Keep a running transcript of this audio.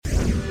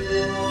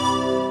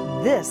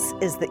This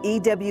is the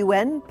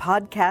EWN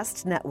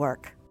Podcast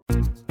Network.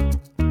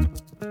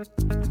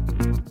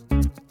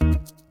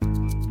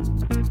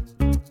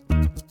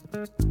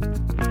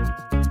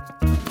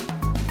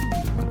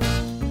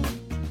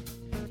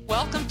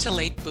 Welcome to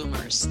Late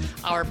Boomers,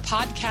 our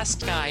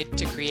podcast guide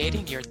to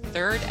creating your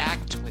third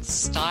act with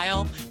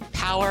style,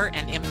 power,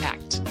 and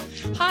impact.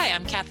 Hi,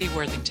 I'm Kathy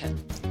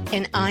Worthington.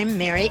 And I'm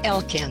Mary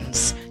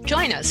Elkins.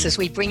 Join us as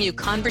we bring you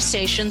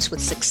conversations with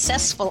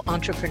successful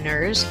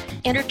entrepreneurs,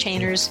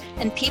 entertainers,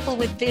 and people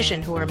with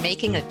vision who are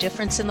making a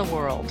difference in the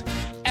world.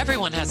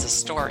 Everyone has a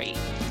story,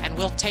 and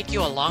we'll take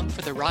you along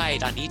for the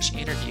ride on each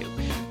interview,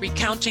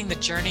 recounting the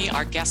journey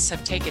our guests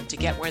have taken to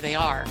get where they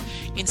are,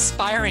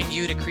 inspiring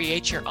you to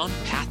create your own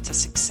path to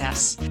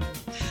success.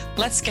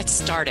 Let's get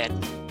started.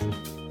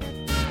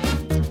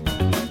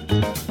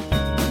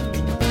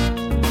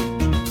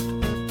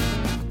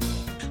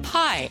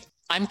 Hi,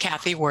 I'm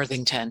Kathy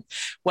Worthington.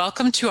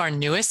 Welcome to our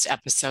newest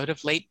episode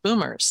of Late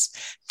Boomers.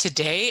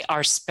 Today,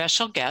 our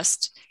special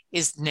guest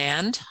is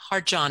Nand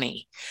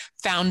Harjani,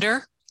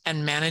 founder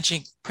and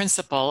managing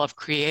principal of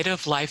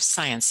Creative Life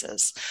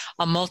Sciences,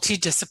 a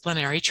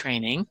multidisciplinary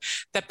training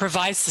that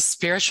provides the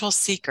spiritual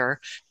seeker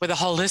with a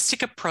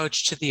holistic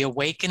approach to the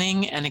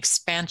awakening and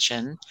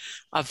expansion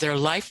of their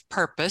life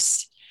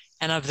purpose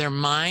and of their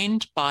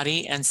mind,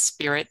 body, and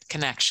spirit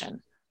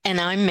connection. And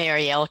I'm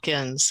Mary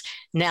Elkins.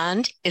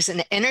 Nand is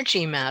an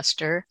energy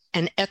master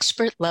and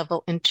expert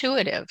level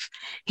intuitive.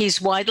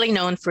 He's widely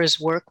known for his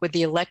work with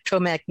the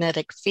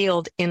electromagnetic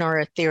field in our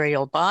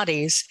ethereal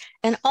bodies,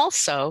 and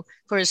also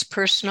for his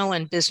personal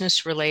and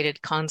business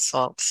related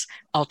consults,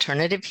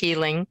 alternative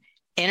healing,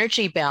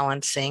 energy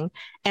balancing,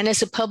 and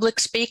as a public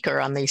speaker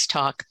on these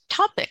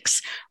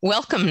topics.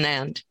 Welcome,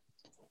 Nand.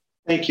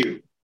 Thank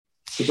you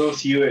to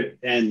both you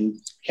and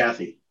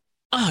Kathy.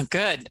 Oh,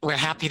 good. We're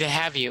happy to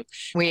have you.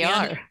 We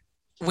are.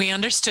 We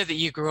understood that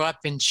you grew up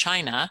in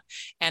China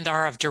and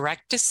are of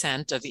direct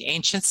descent of the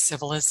ancient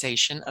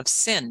civilization of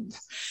Sind.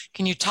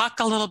 Can you talk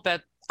a little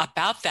bit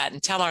about that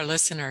and tell our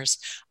listeners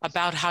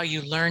about how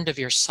you learned of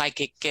your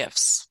psychic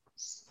gifts?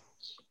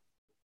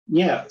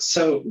 Yeah,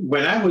 so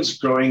when I was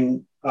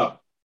growing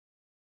up,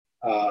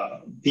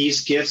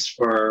 these gifts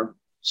were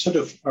sort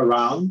of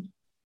around,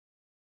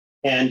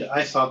 and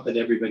I thought that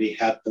everybody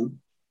had them.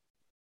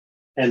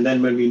 And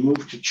then when we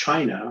moved to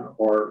China,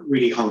 or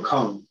really Hong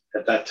Kong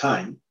at that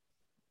time,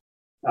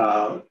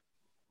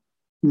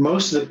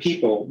 most of the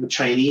people, the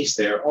Chinese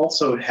there,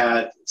 also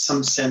had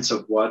some sense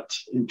of what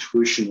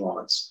intuition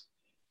was.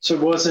 So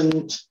it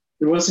wasn't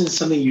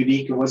something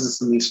unique. It wasn't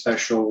something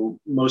special.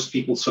 Most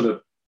people sort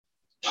of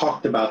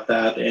talked about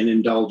that and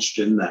indulged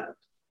in that.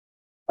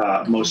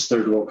 Most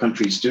third world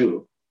countries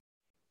do.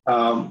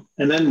 And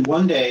then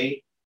one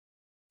day,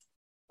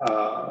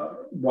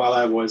 while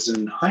I was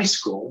in high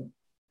school,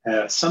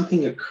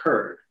 something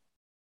occurred.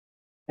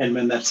 And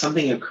when that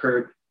something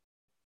occurred,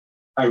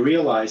 I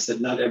realized that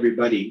not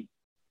everybody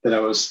that I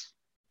was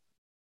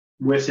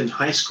with in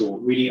high school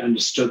really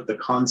understood the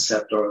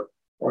concept or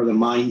the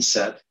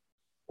mindset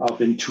of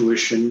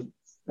intuition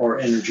or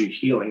energy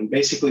healing.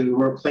 Basically, we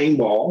were playing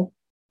ball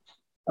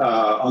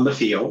on the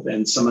field,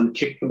 and someone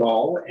kicked the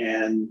ball,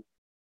 and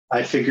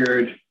I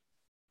figured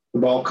the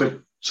ball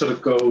could sort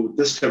of go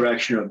this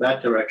direction or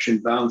that direction,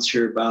 bounce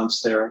here,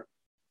 bounce there.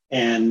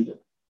 And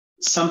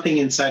something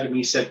inside of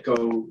me said,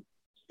 go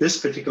this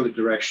particular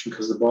direction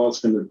because the ball's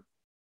going to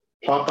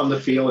plop on the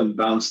field and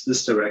bounce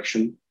this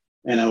direction.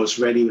 And I was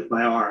ready with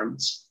my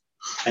arms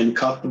and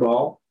caught the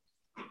ball,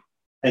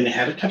 and it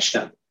had a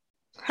touchdown.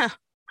 Huh.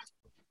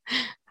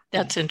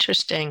 That's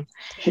interesting.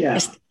 Yeah.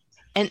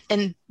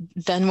 And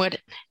then what?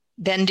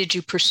 Then did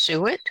you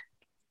pursue it?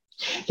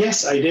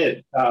 Yes, I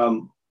did.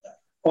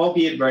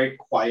 Albeit very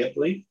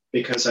quietly,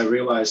 because I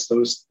realized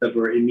those that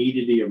were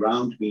immediately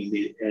around me,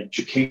 the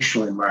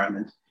educational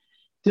environment,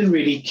 didn't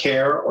really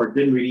care or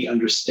didn't really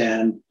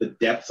understand the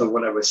depth of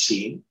what I was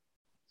seeing.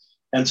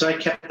 And so I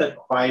kept that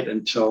quiet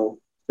until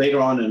later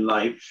on in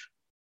life,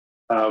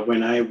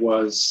 when I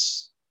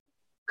was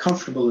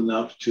comfortable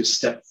enough to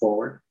step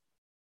forward.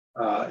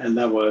 And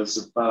that was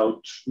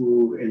about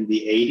in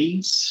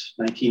the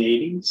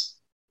 1980s.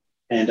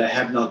 And I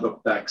have not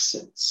looked back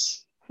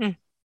since.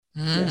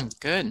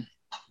 Good.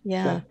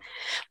 Yeah.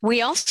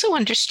 We also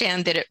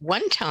understand that at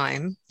one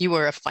time you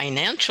were a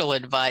financial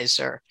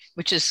advisor,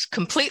 which is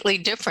completely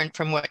different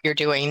from what you're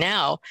doing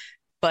now.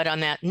 But on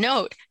that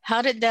note,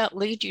 how did that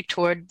lead you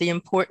toward the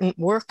important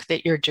work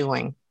that you're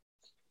doing?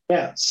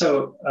 Yeah,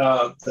 so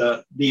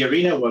the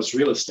arena was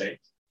real estate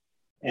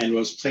and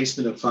was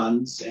placement of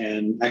funds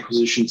and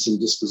acquisitions and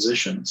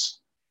dispositions.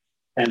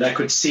 And I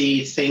could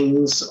see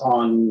things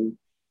on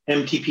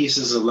empty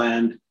pieces of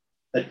land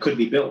that could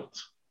be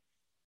built.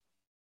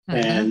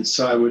 Mm-hmm. And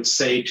so I would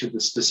say to the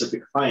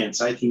specific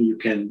clients, I think you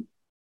can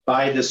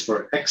buy this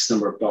for X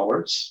number of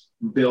dollars,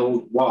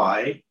 build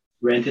Y,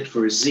 rent it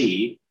for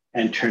Z,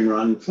 and turn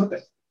around and flip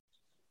it.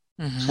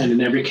 Mm-hmm. And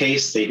in every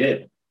case, they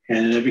did.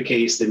 And in every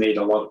case, they made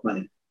a lot of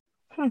money.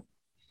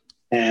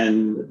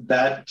 And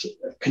that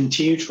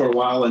continued for a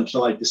while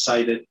until I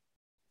decided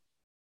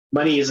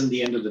money isn't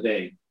the end of the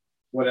day.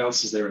 what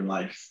else is there in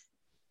life?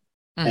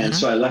 And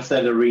so I left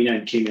that arena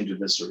and came into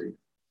this arena.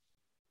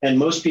 And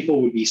most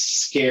people would be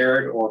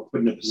scared or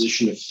put in a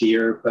position of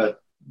fear, but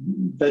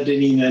that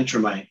didn't even enter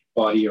my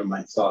body or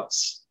my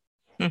thoughts.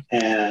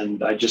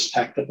 And I just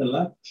packed up and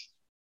left.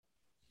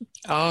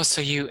 Oh,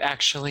 so you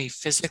actually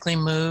physically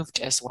moved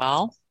as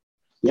well?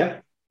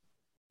 Yeah.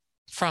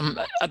 From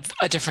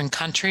a different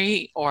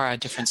country or a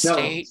different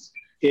state?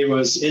 No, it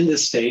was in the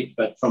state,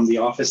 but from the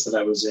office that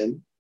I was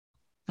in.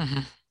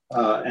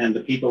 And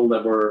the people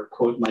that were,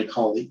 quote, my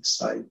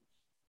colleagues, I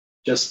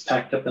just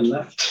packed up and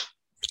left.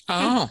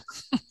 Oh,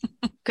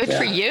 good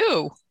for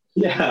you.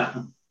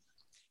 Yeah.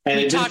 And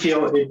it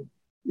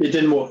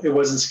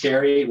wasn't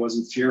scary. It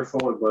wasn't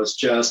fearful. It was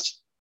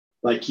just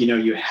like,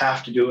 you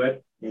have to do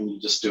it and you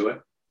just do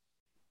it.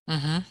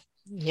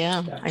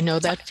 Yeah, I know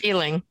that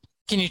feeling.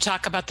 Can you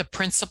talk about the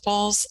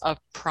principles of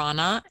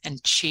prana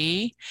and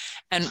chi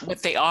and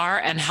what they are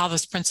and how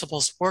those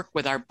principles work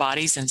with our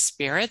bodies and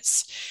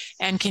spirits?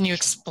 And can you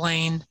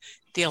explain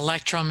the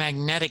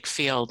electromagnetic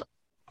field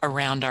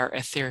around our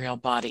ethereal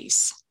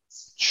bodies?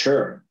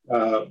 Sure.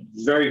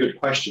 Very good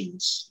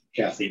questions,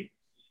 Kathy.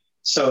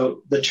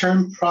 So the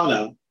term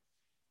prana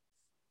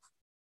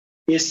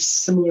is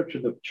similar to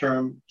the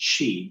term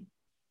chi,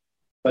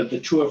 but the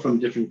two are from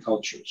different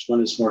cultures.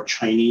 One is more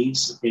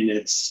Chinese in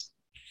its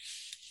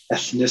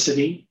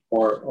ethnicity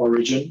or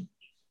origin,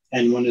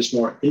 and one is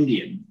more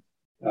Indian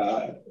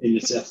in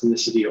its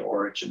ethnicity or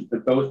origin,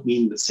 but both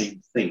mean the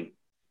same thing.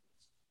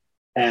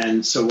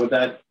 And so what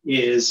that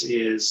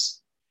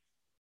is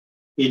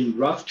in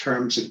rough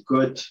terms, a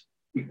good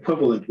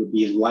equivalent would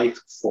be life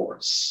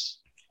force.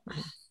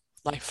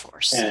 Life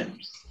force.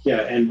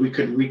 And we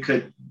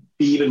could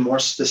be even more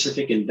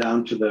specific and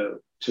down to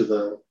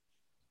the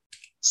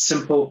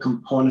simple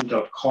component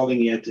of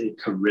calling it a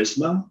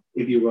charisma,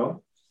 if you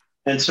will.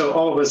 And so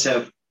all of us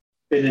have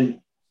been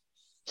in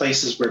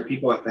places where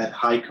people have had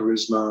high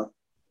charisma,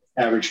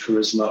 average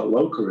charisma,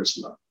 low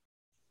charisma.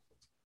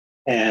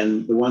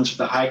 And the ones with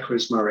the high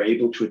charisma are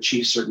able to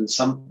achieve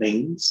some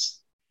things,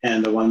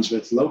 and the ones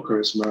with low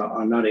charisma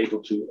are not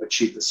able to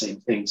achieve the same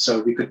thing.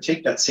 So we could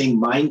take that same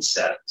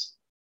mindset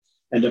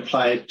and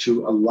apply it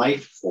to a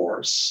life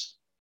force.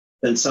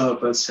 Then some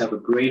of us have a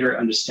greater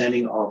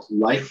understanding of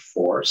life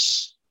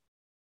force,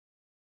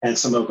 and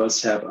some of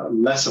us have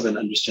less of an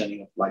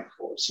understanding of life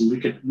force. And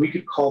we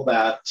could call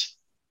that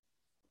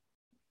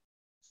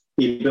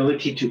the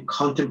ability to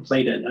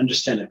contemplate and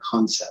understand a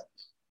concept.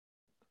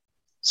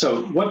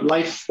 So what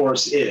life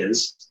force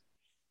is,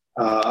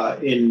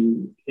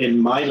 in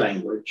my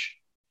language,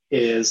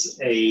 is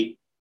a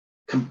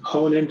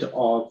component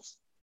of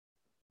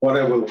what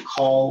I will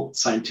call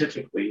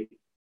scientifically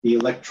the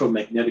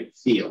electromagnetic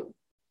field,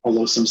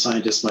 although some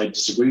scientists might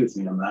disagree with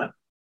me on that.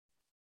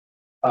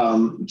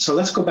 So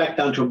let's go back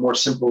down to a more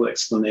simple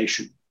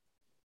explanation.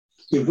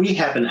 If we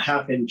have a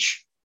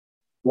half-inch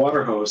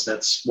water hose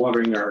that's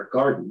watering our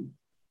garden,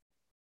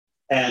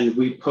 and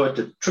we put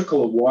a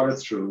trickle of water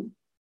through,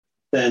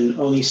 then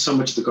only so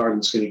much of the garden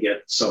is going to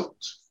get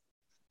soaked.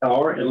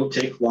 Or it'll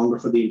take longer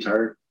for the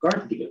entire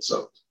garden to get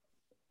soaked.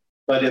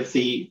 But if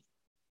the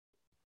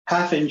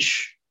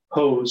half-inch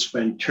hose,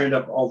 when turned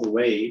up all the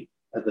way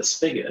at the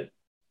spigot,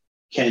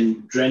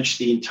 can drench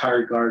the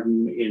entire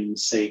garden in,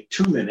 say,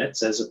 2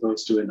 minutes as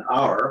opposed to an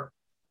hour,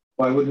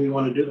 why wouldn't we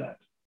want to do that?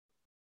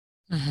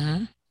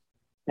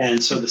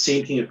 And so the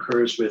same thing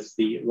occurs with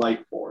the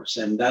life force.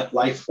 And that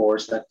life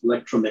force, that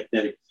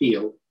electromagnetic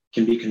field,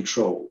 can be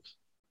controlled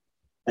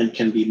and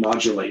can be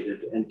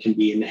modulated and can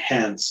be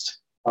enhanced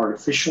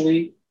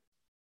artificially,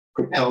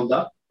 propelled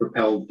up,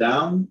 propelled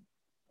down.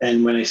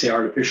 And when I say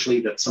artificially,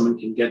 that someone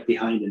can get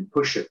behind and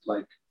push it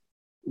like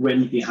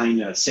wind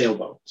behind a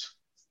sailboat.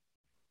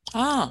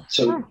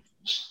 So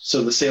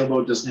the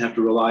sailboat doesn't have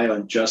to rely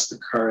on just the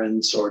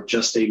currents or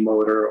just a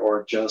motor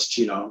or just,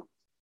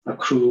 a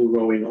crew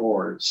rowing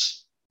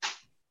oars.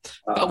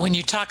 But when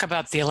you talk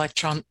about the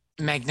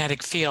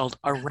electromagnetic field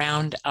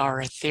around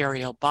our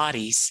ethereal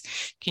bodies,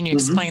 can you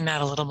explain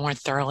that a little more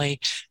thoroughly?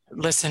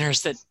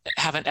 Listeners that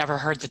haven't ever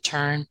heard the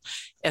term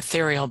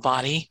ethereal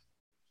body.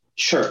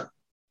 Sure.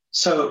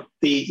 So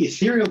the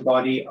ethereal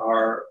body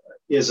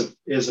is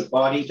a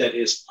body that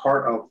is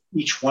part of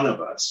each one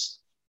of us.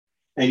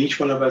 And each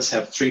one of us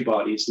have 3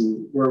 bodies.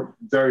 And we're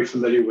very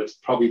familiar with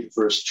probably the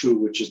first 2,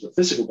 which is the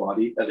physical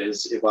body. That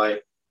is, if I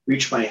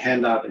reach my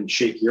hand out and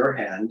shake your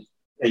hand,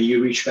 and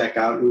you reach back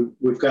out,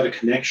 we've got a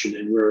connection,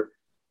 and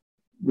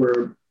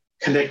we're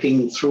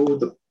connecting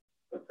through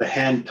the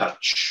hand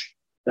touch.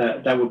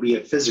 That would be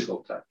a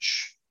physical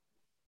touch.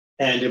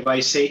 And if I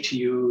say to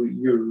you,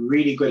 you're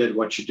really good at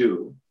what you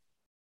do,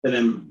 then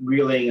I'm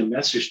relaying a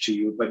message to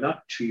you, but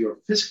not to your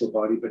physical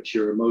body, but to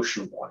your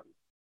emotional body.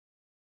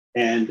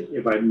 And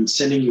if I'm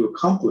sending you a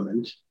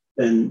compliment,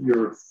 then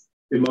your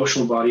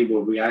emotional body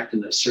will react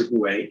in a certain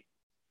way.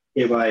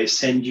 If I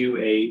send you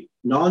a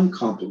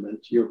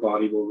non-compliment, your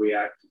body will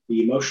react,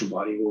 the emotional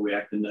body will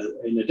react in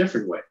a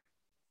different way.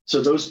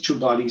 So those 2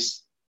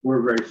 bodies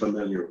we're very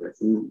familiar with.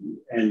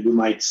 And we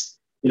might,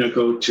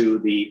 go to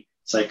the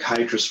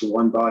psychiatrist for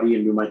one body,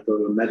 and you might go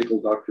to a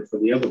medical doctor for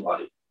the other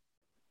body.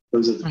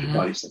 Those are the two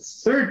bodies. The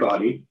third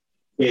body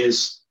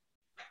is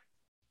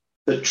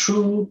the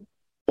true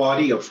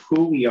body of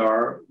who we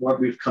are, what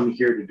we've come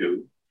here to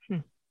do,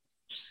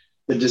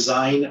 the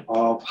design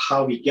of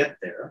how we get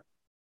there,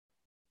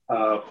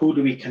 who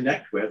do we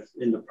connect with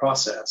in the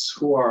process,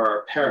 who are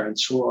our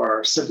parents, who are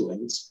our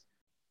siblings.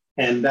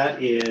 And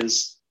that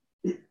is,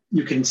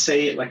 you can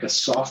say it like a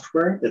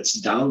software that's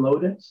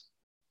downloaded,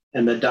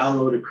 and the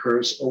download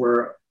occurs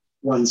over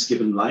one's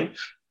given life.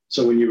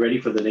 So when you're ready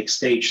for the next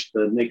stage,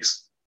 the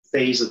next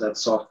phase of that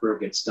software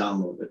gets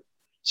downloaded.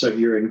 So if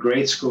you're in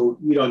grade school,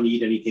 you don't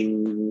need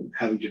anything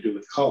having to do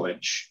with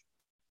college.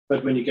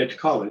 But when you get to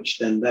college,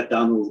 then that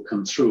download will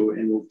come through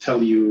and will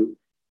tell you,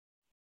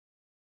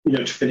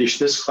 to finish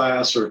this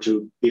class or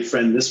to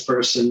befriend this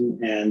person,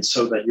 and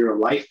so that your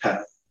life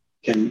path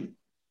can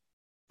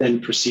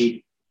then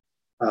proceed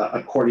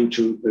according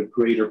to the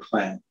greater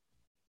plan.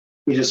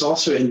 It is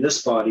also in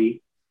this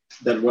body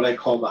that what I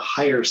call the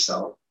higher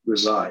self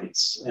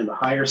resides. And the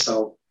higher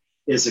self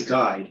is a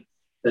guide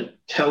that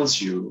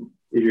tells you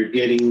if you're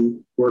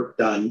getting work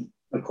done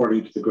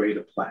according to the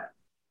greater plan.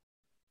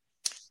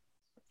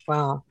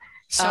 Wow.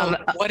 So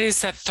what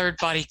is that third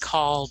body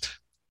called?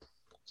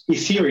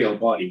 Ethereal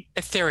body.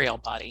 Ethereal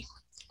body.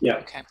 Yeah.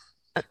 Okay.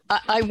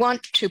 I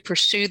want to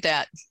pursue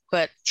that,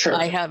 but sure.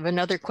 I have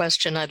another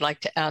question I'd like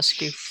to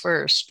ask you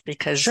first,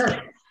 because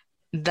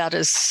that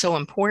is so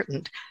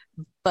important.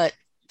 But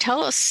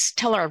tell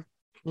our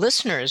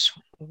listeners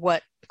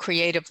what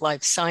Creative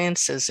Life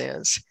Sciences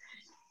is,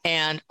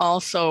 and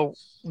also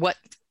what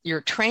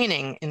your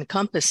training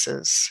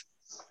encompasses.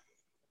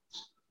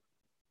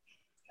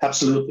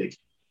 Absolutely.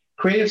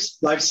 Creative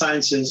Life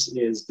Sciences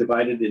is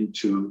divided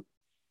into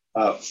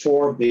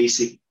 4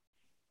 basic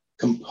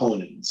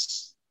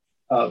components.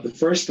 The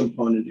first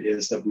component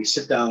is that we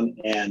sit down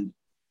and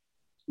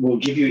we'll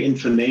give you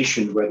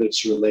information, whether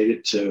it's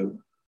related to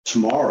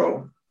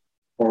tomorrow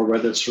or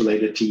whether it's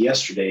related to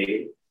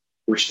yesterday,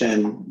 which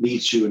then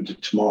leads you into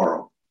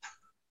tomorrow.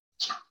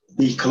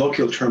 The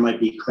colloquial term might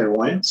be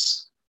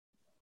clairvoyance.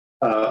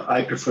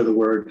 I prefer the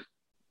word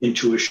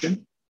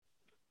intuition.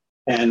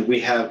 And we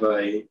have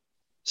a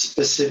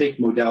specific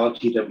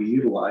modality that we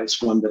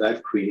utilize, one that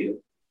I've created,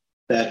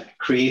 that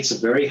creates a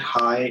very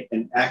high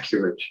and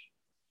accurate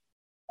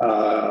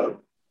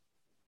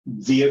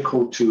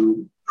vehicle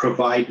to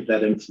provide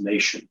that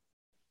information.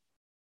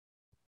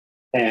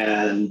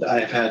 And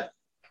I've had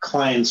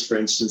clients, for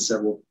instance,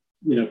 that will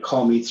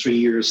call me 3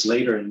 years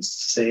later and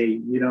say,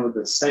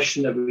 the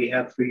session that we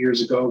had 3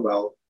 years ago,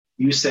 well,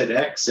 you said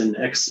X and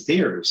X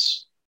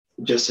appears,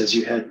 just as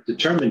you had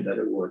determined that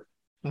it would.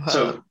 Wow.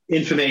 So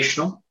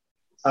informational.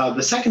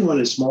 The second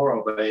one is more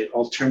of an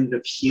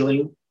alternative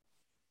healing,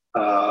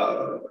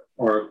 or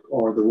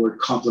the word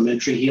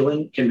complementary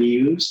healing can be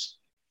used.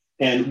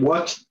 And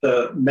what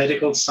the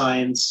medical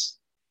science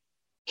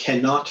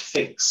cannot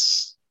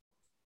fix,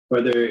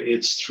 whether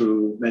it's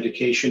through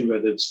medication,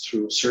 whether it's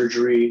through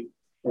surgery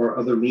or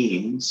other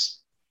means,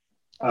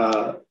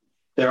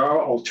 there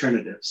are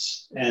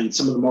alternatives. And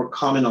some of the more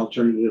common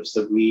alternatives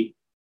that we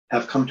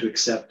have come to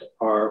accept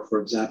are,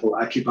 for example,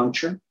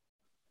 acupuncture.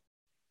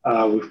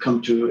 We've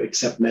come to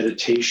accept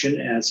meditation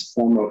as a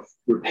form of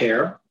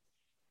repair.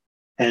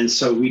 And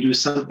so we do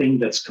something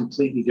that's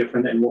completely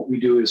different. And what we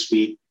do is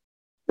we,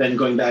 then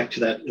going back to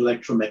that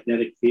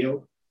electromagnetic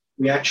field,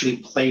 we actually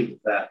play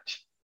with that.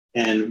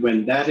 And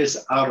when that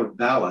is out of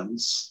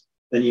balance,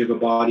 then you have a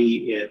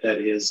body that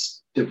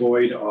is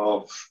devoid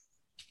of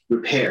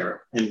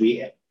repair. And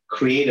we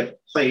create a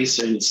place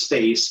and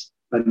space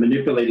by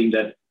manipulating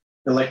that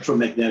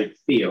electromagnetic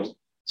field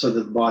so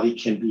that the body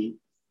can be,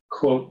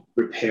 quote,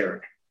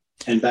 repaired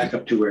and back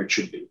up to where it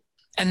should be.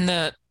 And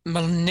the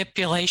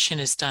manipulation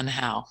is done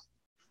how?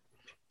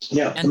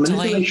 Yeah, the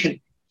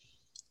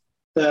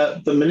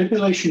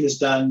manipulation is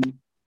done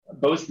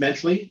both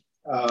mentally,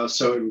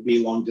 so it would be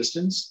long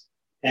distance,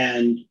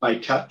 and by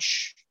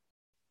touch,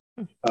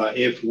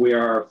 if we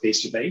are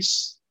face to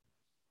face.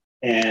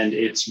 And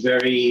it's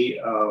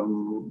very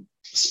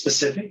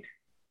specific.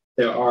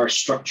 There are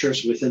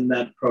structures within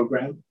that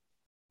program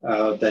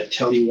that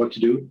tell you what to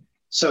do.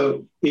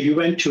 So if you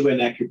went to an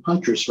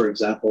acupuncturist, for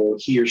example,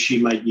 he or she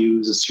might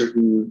use a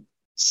certain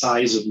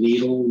size of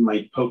needle,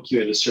 might poke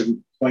you at a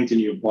certain point in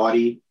your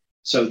body.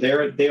 So they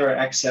are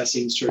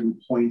accessing certain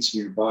points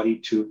in your body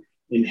to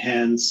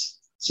enhance,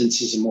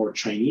 since it's a more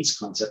Chinese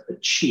concept, the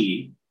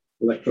qi,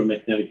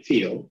 electromagnetic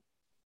field.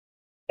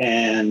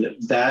 And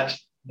that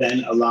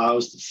then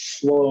allows the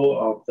flow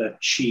of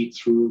that qi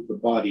through the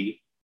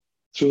body,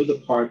 through the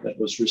part that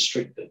was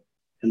restricted.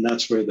 And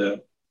that's where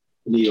the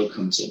needle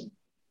comes in.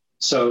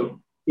 So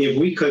if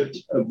we could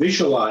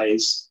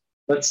visualize,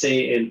 let's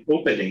say, an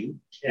opening,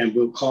 and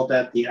we'll call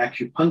that the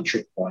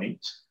acupuncture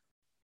point,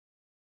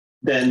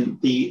 then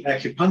the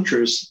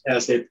acupuncturists,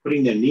 as they're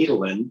putting their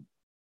needle in,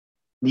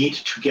 need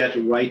to get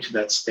right to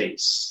that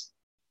space.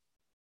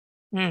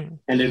 And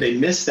if they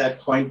miss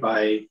that point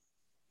by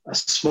a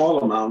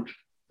small amount,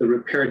 the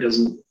repair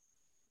doesn't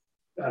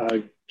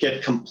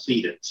get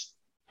completed.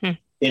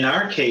 in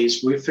our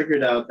case, we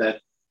figured out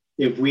that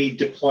if we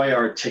deploy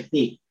our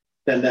technique,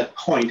 then that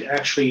point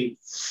actually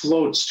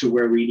floats to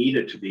where we need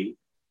it to be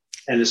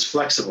and is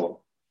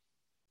flexible.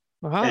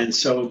 Wow. And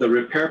so the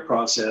repair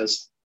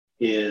process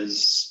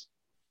is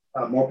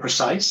more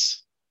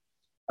precise.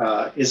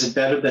 Is it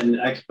better than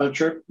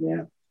acupuncture?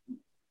 Yeah,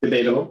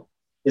 debatable.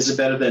 Is it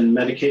better than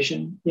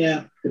medication?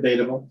 Yeah,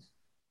 debatable.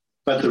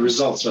 But the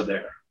results are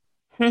there.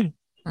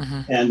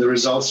 Mm-hmm. And the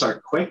results are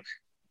quick.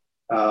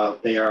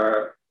 They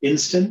are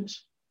instant.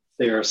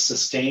 They are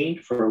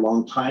sustained for a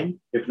long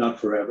time, if not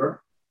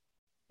forever,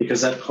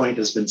 because that point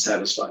has been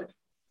satisfied.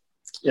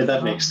 Yeah,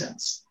 that makes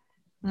sense.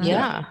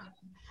 Yeah.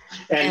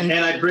 And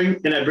I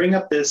bring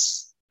up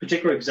this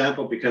particular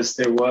example because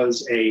there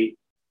was a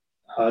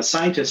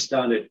scientist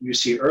down at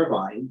UC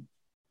Irvine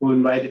who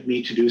invited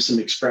me to do some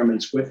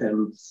experiments with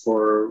him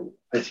for,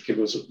 I think it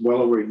was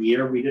well over a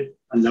year. We did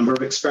a number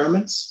of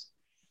experiments.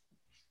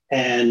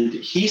 And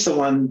he's the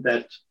one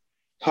that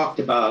talked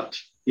about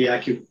the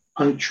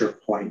acupuncture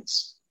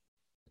points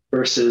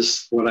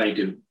versus what I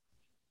do.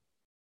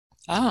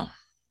 Oh.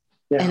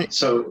 Yeah.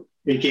 So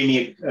it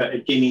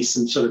gave me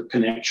some sort of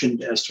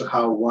connection as to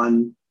how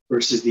one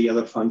versus the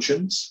other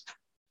functions.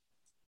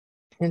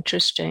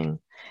 Interesting.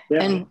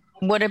 Yeah. And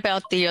what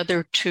about the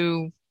other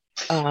two?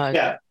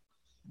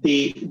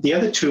 The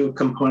other two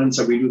components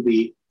that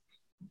we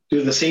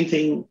do the same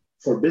thing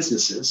for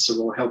businesses.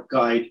 So we'll help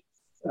guide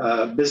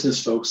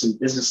business folks in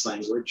business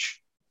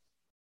language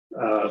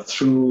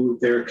through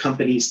their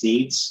company's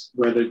needs,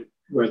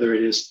 whether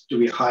it is, do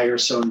we hire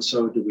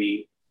so-and-so? Do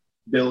we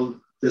build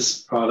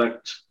this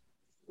product?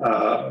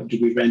 Do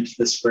we rent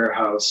this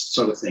warehouse,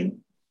 sort of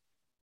thing?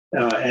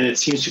 And it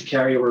seems to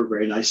carry over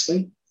very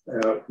nicely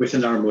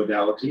within our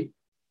modality.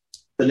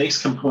 The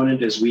next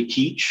component is we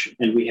teach,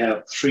 and we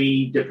have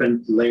 3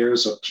 different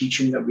layers of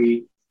teaching that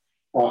we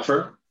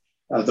offer.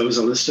 Those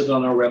are listed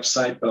on our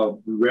website, but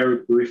I'll very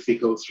briefly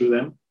go through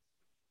them.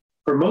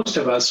 For most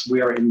of us,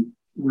 we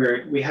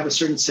have a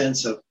certain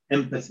sense of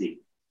empathy,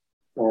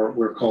 or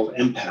we're called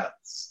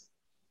empaths.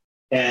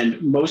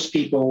 And most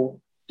people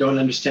don't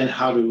understand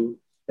how to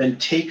then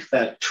take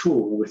that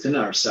tool within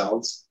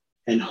ourselves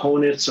and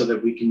hone it so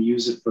that we can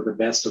use it for the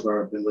best of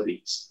our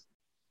abilities.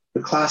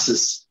 The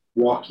classes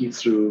walk you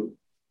through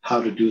how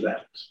to do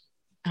that,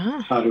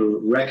 how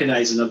to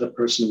recognize another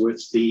person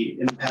with the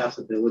empath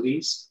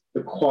abilities,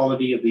 the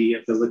quality of the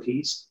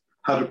abilities,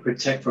 how to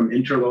protect from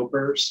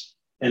interlopers,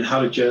 and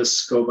how to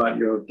just go about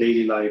your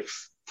daily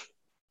life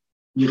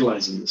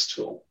utilizing this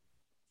tool.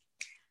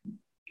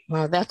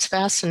 Well, that's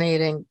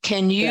fascinating.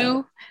 Can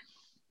you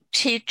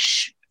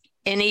teach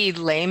any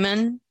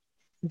layman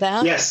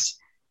that?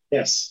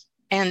 Yes.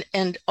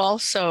 And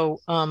also,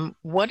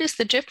 what is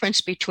the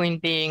difference between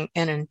being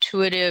an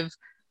intuitive,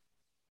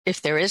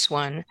 if there is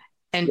one,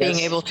 and being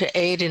able to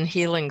aid in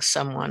healing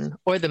someone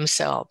or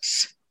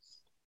themselves?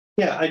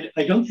 Yeah,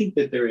 I don't think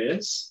that there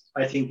is.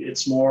 I think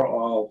it's more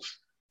of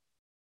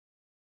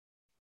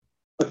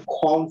a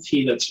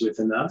quality that's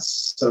within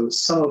us. So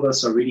some of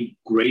us are really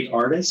great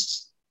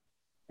artists,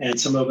 and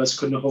some of us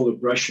couldn't hold a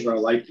brush if our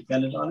life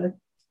depended on it.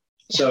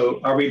 So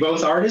are we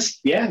both artists?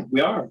 Yeah,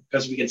 we are,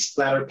 because we can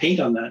splatter paint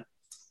on that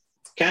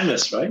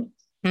canvas, right?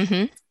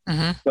 Mm-hmm.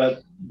 Mm-hmm.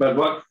 But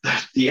what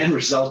the end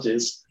result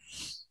is,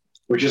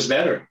 which is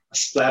better, a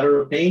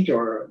splatter of paint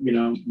or,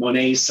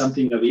 Monet's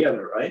something or the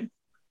other, right?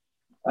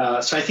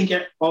 So I think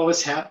all of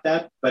us have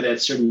that, but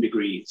at certain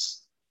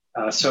degrees.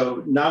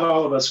 So not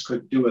all of us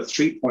could do a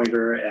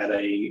 3-pointer at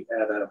a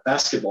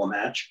basketball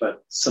match,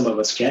 but some of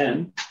us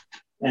can.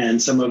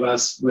 And some of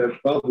us,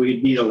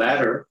 we'd need a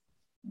ladder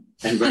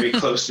and very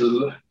close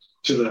to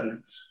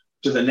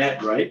the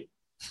net, right?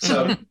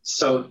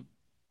 So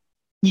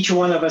each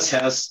one of us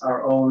has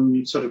our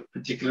own sort of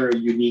particular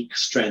unique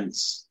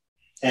strengths.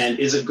 And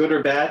is it good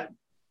or bad?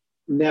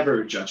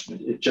 Never a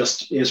judgment. It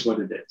just is what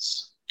it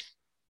is.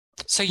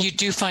 So you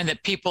do find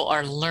that people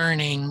are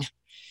learning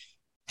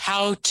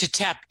how to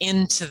tap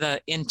into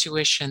the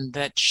intuition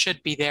that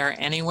should be there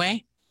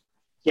anyway?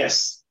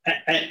 Yes.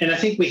 And I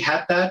think we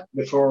had that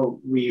before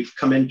we've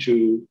come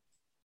into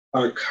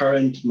our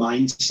current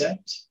mindset.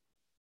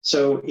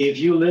 So if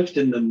you lived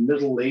in the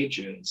Middle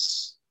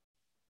Ages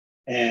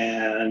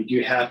and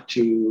you had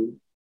to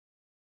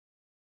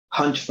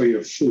hunt for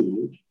your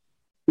food,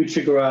 we'd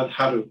figure out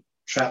how to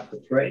trap the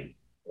prey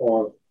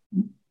or,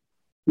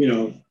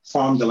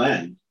 farm the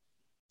land.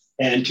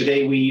 And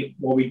today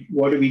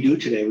what do we do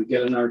today? We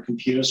get on our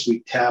computers,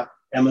 we tap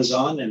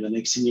Amazon, and the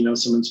next thing you know,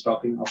 someone's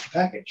dropping off a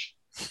package.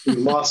 We've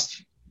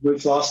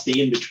lost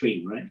the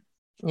in-between, right?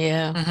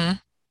 Yeah, Mm-hmm.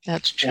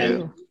 that's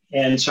true.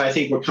 And so I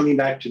think we're coming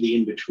back to the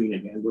in-between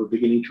again. We're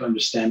beginning to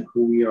understand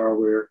who we are.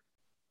 We're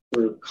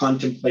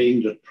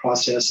contemplating the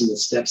process and the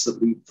steps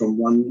that lead from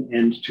one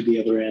end to the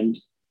other end.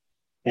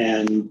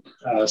 And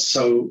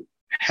so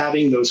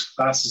having those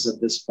classes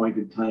at this point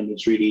in time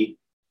is really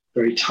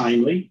very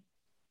timely,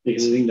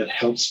 because I think that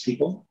helps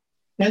people.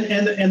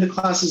 And the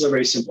classes are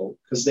very simple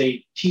because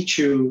they teach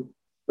you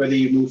whether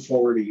you move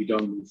forward or you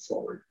don't move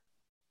forward.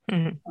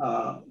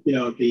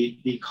 Mm-hmm.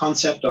 The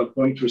concept of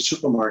going to a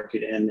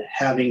supermarket and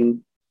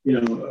having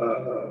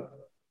a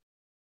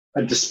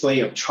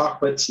display of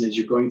chocolates, and as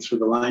you're going through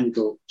the line, you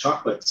go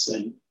chocolates,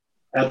 and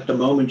at the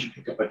moment you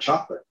pick up a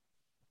chocolate.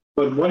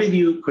 But what if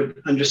you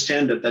could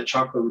understand that that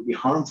chocolate would be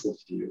harmful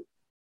to you?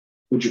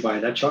 Would you buy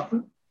that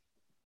chocolate?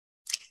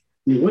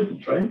 You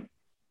wouldn't, right?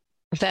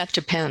 That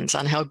depends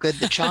on how good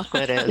the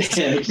chocolate is.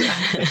 Yeah,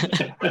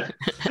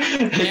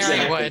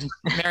 exactly.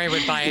 Mary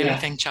would buy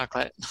anything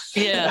chocolate.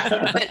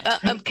 Yeah.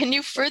 But, can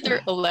you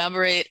further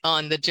elaborate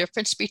on the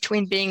difference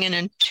between being an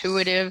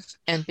intuitive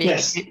and being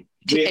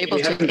able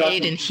to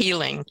aid in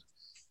healing?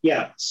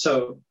 Yeah.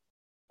 So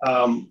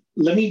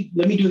let me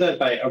do that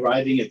by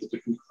arriving at the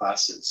different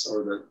classes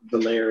or the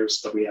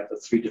layers that we have, the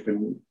three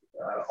different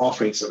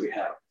offerings that we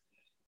have.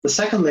 The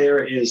second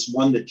layer is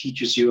one that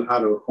teaches you how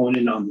to hone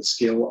in on the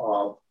skill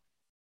of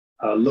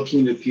looking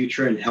in the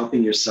future and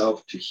helping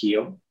yourself to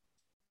heal.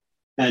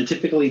 And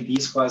typically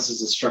these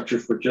classes are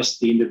structured for just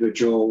the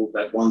individual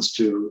that wants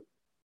to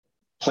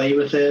play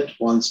with it,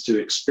 wants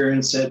to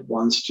experience it,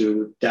 wants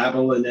to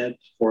dabble in it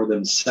for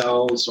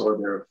themselves or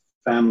their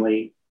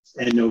family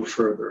and no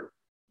further.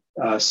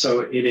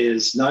 So it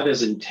is not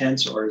as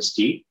intense or as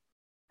deep.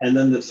 And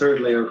then the third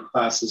layer of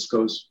classes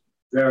goes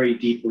very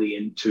deeply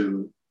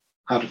into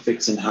how to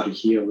fix and how to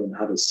heal and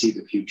how to see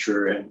the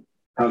future and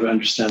how to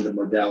understand the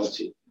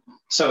modality.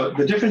 So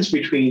the difference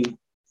between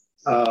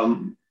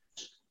being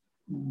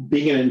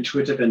an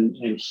intuitive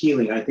and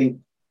healing, I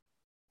think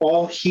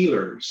all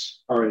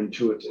healers are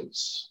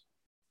intuitives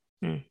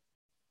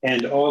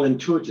and all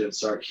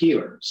intuitives are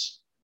healers.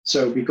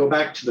 So we go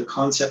back to the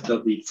concept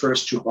of the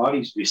first two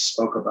bodies we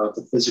spoke about,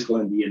 the physical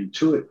and the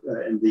intuitive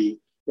and the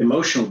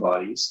emotional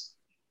bodies.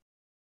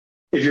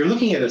 If you're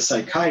looking at a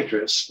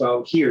psychiatrist,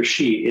 well, he or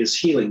she is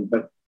healing,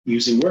 but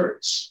using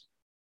words.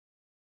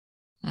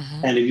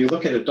 Mm-hmm. And if you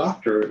look at a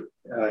doctor,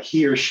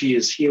 he or she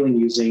is healing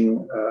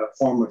using a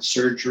form of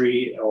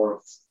surgery or a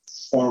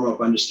form of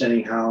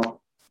understanding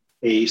how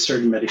a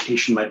certain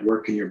medication might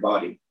work in your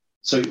body.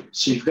 So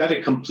you've got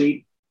a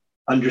complete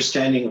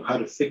understanding of how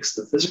to fix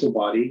the physical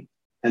body,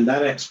 and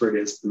that expert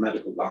is the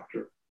medical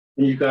doctor.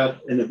 And you've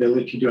got an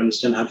ability to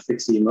understand how to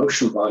fix the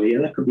emotional body,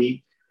 and that could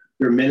be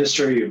your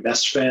minister, your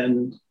best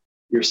friend,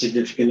 your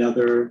significant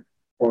other,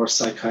 or a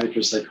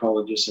psychiatrist,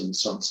 psychologist, and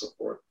so on and so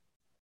forth.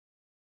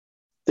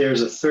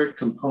 There's a third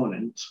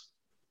component,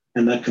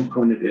 and that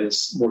component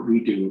is what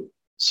we do.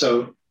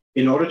 So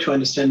in order to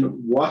understand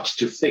what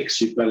to fix,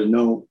 you've got to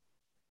know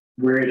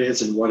where it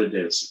is and what it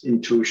is.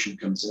 Intuition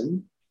comes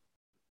in.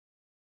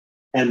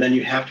 And then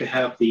you have to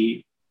have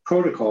the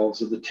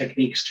protocols or the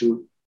techniques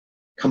to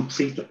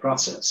complete the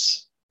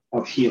process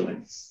of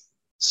healing.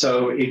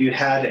 So if you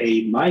had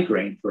a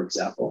migraine, for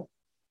example,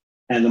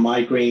 and the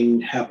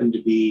migraine happened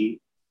to be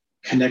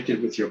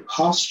connected with your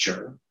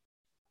posture,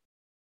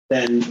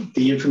 then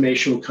the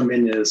information will come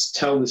in as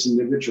tell this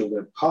individual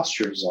that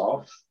posture is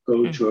off,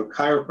 go to a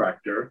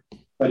chiropractor,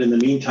 but in the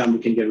meantime, we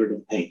can get rid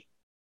of pain.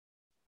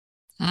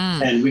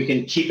 And we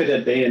can keep it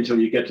at bay until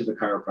you get to the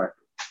chiropractor.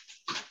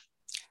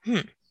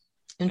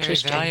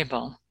 Interesting. Very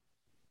valuable.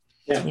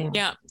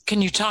 Yeah.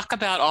 Can you talk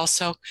about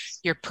also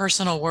your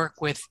personal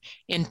work with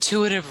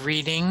intuitive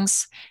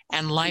readings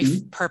and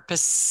life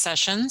purpose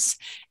sessions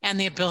and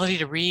the ability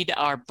to read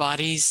our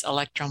body's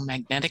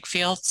electromagnetic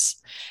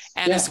fields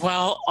and as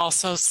well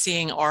also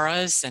seeing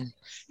auras and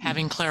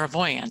having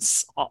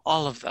clairvoyance,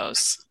 all of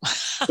those.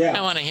 I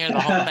want to hear the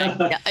whole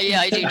thing.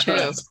 Yeah, I do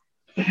too.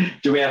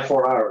 Do we have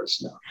 4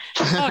 hours? No.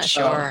 Oh,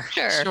 sure.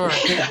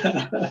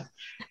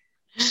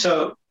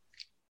 So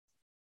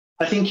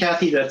I think,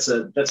 Kathy, that's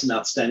an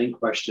outstanding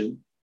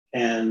question.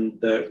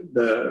 And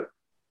the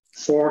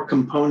 4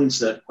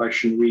 components of that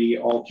question really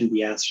all can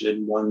be answered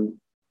in one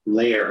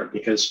layer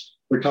because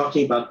we're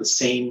talking about the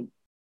same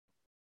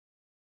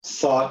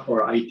thought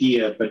or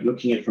idea, but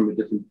looking at it from a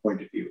different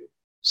point of view.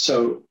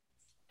 So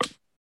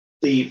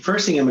the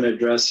first thing I'm going to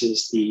address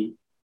is the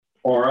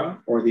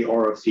aura or the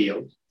aura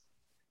field.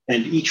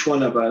 And each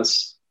one of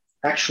us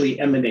actually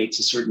emanates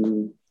a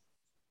certain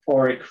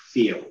auric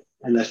field.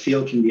 And that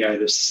field can be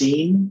either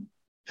seen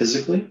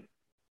physically,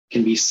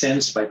 can be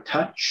sensed by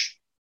touch,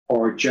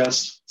 or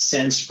just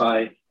sensed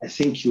by, I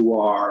think you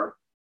are,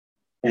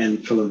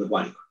 and fill in the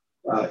blank.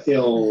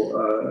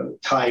 Ill,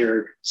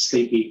 tired,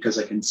 sleepy, because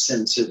I can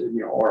sense it in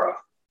your aura.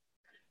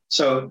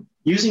 So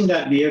using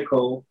that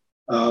vehicle,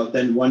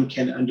 then one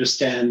can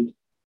understand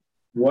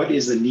what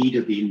is the need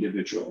of the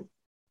individual.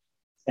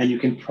 And you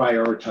can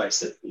prioritize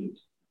that need.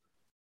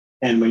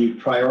 And when you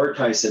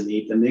prioritize the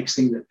need, the next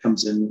thing that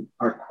comes in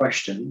are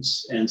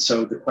questions. And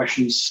so the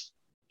questions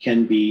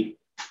can be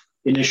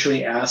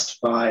initially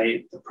asked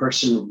by the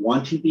person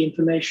wanting the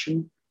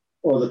information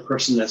or the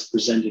person that's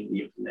presenting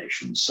the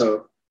information.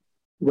 So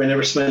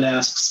whenever someone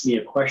asks me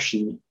a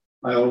question,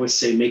 I always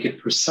say, make it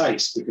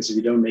precise, because if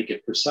you don't make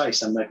it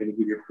precise, I'm not going to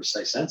give you a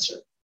precise answer.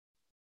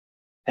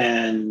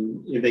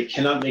 And if they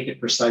cannot make it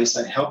precise,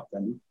 I help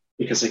them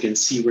because I can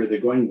see where they're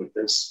going with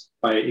this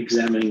by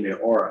examining their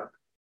aura.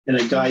 And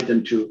I guide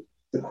them to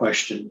the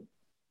question.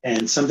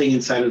 And something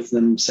inside of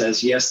them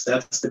says, yes,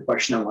 that's the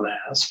question I want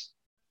to ask.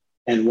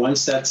 And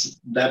once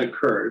that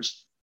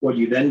occurs, what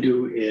you then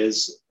do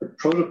is the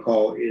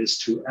protocol is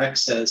to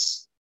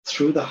access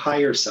through the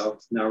higher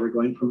self. Now we're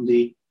going from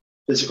the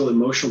physical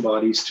emotional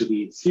bodies to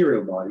the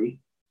ethereal body.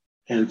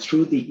 And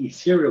through the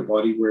ethereal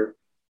body, we're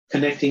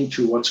connecting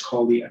to what's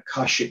called the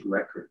Akashic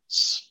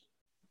records.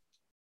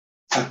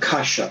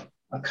 Akashic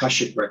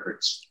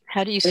records.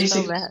 How do you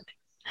spell that?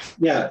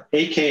 Yeah,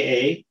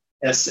 AKASHA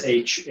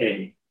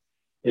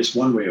is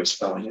one way of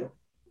spelling it.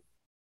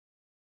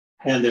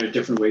 And there are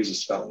different ways of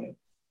spelling it.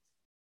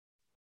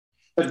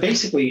 But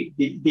basically,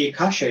 the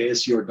Akasha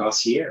is your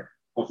dossier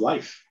of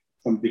life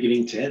from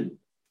beginning to end.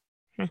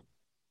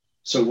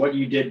 So what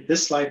you did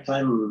this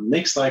lifetime or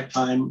next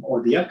lifetime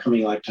or the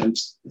upcoming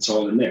lifetimes, it's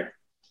all in there.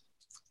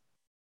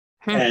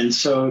 And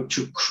so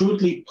to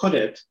crudely put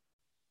it,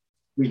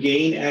 we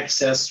gain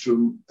access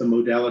through the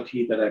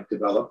modality that I've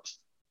developed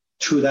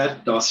to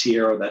that dossier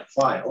or that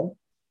file.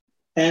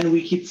 And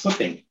we keep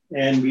flipping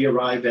and we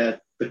arrive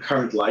at the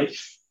current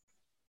life.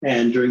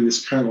 And during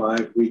this current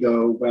life, we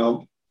go,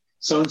 well,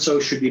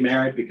 so-and-so should be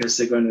married because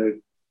they're going to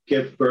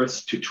give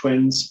birth to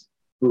twins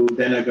who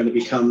then are going to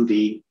become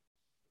the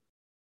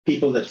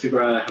people that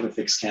figure out how to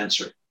fix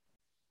cancer.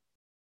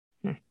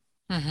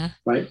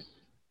 Right?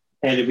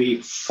 And if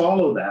we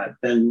follow that,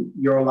 then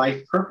your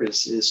life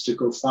purpose is to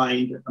go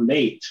find a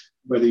mate,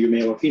 whether you're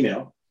male or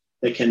female,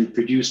 that can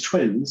produce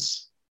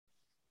twins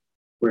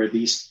where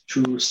these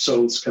two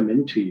souls come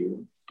into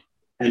you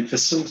and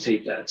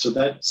facilitate that. So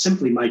that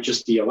simply might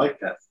just be a life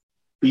path.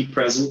 Be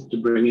present to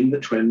bring in the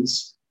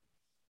twins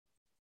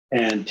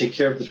and take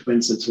care of the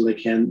twins until they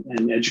can,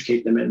 and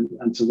educate them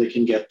until they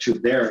can get to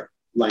their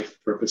life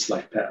purpose,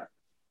 life path.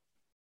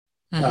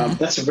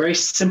 That's a very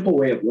simple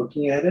way of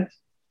looking at it,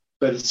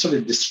 but it sort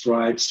of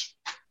describes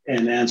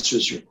and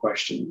answers your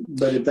question.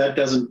 But if that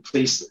doesn't,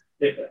 please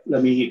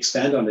let me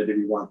expand on it if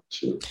you want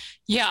to.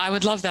 Yeah, I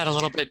would love that a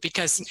little bit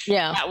because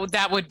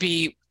that would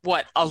be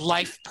what, a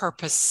life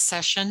purpose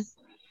session?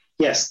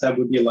 Yes, that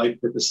would be a life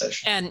purpose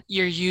session. And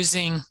you're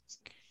using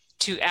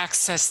to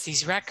access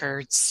these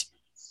records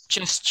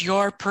just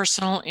your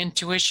personal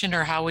intuition,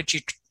 or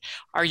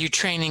are you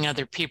training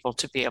other people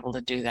to be able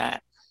to do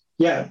that?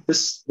 Yeah,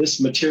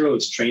 this material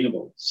is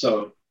trainable.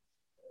 So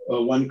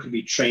one could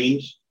be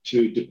trained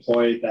to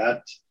deploy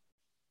that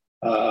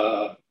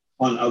on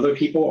other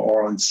people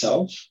or on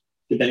self,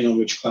 depending on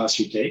which class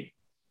you take.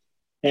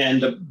 And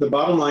the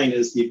bottom line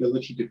is the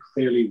ability to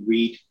clearly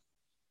read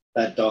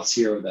that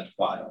dossier or that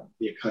file,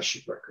 the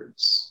Akashic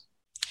records.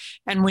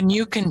 And when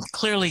you can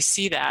clearly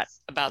see that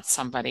about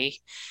somebody,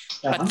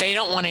 but they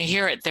don't want to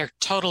hear it, they're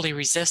totally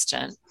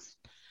resistant.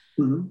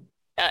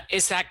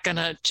 Is that going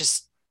to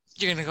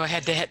you're going to go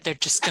head to head, they're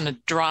just going to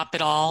drop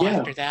it all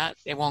after that?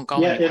 It won't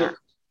go anywhere.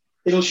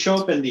 It'll show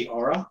up in the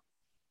aura,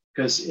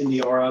 because in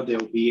the aura,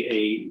 there'll be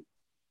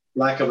a,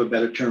 lack of a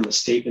better term, a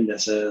statement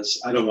that says,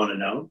 I don't want to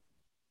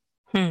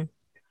know.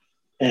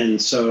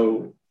 And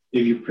so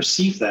if you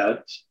perceive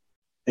that,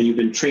 and you've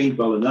been trained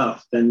well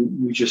enough, then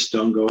you just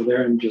don't go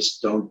there and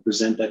just don't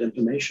present that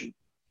information.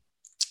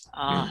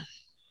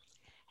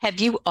 Have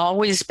you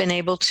always been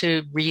able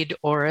to read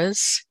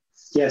auras?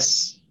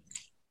 Yes.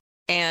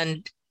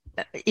 And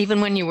even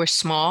when you were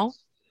small?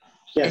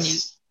 Yes.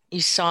 And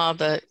you saw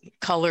the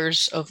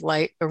colors of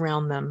light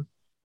around them?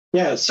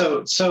 Yeah,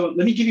 so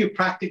let me give you a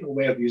practical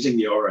way of using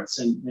the auras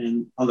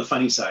and on the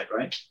funny side,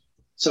 right?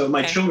 So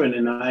my children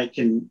and I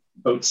can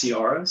both see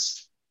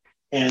auras.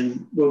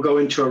 And we'll go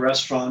into a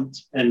restaurant,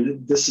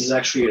 and this is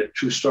actually a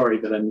true story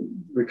that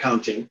I'm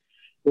recounting.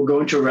 We'll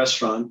go into a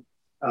restaurant,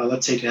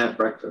 let's say to have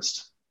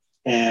breakfast,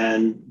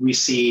 and we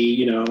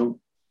see,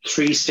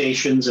 3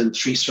 stations and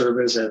 3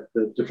 servers at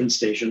the different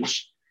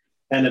stations,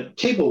 and a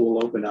table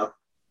will open up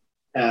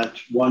at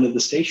one of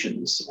the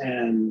stations,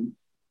 and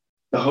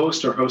the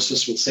host or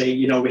hostess will say,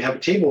 we have a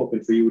table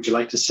open for you. Would you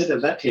like to sit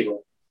at that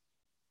table?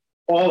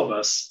 All of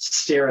us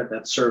stare at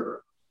that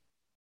server,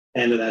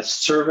 and that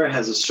server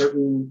has a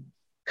certain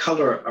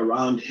color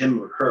around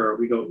him or her.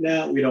 We go,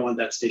 no, we don't want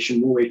that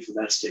station. We'll wait for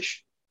that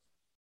station.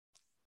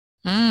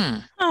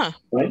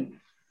 Right?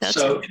 That's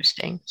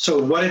interesting.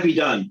 So what have we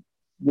done?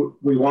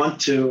 We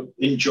want to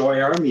enjoy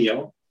our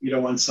meal. We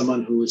don't want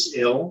someone who is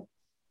ill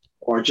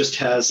or just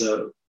has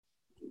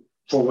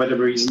for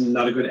whatever reason,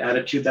 not a good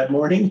attitude that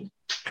morning.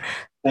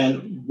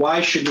 And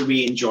why shouldn't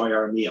we enjoy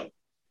our meal?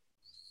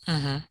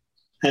 And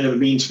if it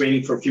means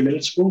waiting for a few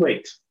minutes, we'll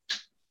wait.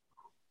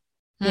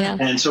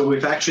 And so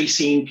we've actually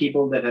seen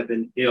people that have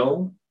been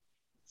ill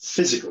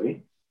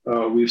physically.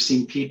 We've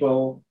seen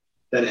people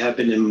that have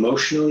been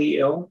emotionally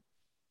ill.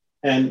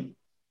 And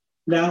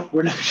now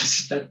we're not going to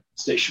sit at that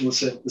station. We'll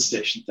sit at the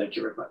station. Thank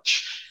you very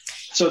much.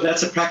 So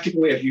that's a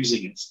practical way of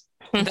using it.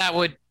 That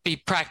would be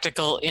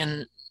practical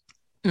in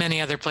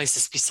many other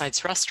places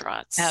besides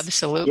restaurants.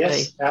 Absolutely.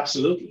 Yes,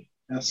 absolutely.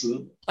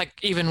 Absolutely. Like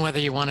even whether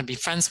you want to be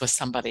friends with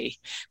somebody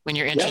when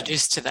you're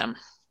introduced to them.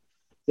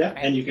 Yeah.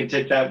 Right? And you can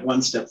take that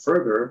one step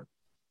further.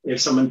 If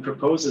someone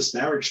proposes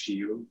marriage to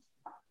you,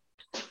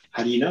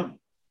 how do you know?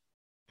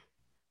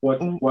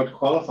 What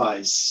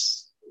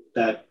qualifies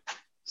that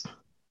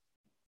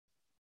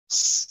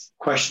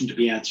question to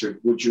be answered?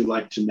 Would you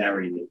like to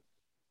marry me?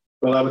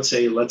 Well, I would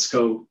say let's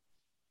go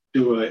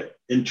do an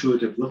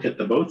intuitive look at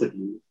the both of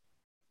you,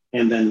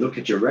 and then look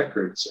at your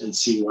records and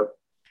see what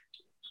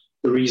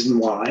the reason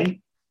why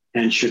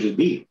and should it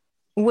be.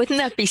 Wouldn't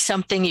that be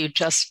something you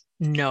just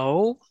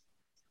know?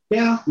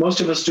 Yeah,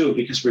 most of us do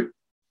because we're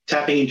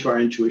tapping into our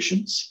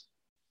intuitions.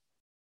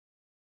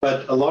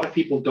 But a lot of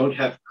people don't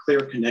have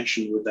clear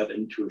connection with that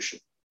intuition.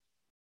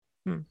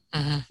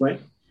 Mm-hmm.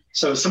 Right?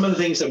 So some of the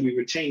things that we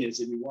retain is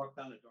if you walk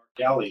down a dark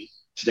alley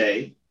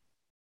today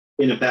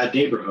in a bad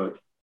neighborhood,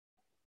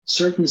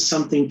 certain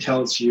something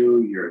tells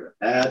you you're in a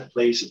bad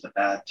place at the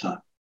bad time.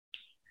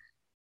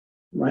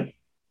 Right?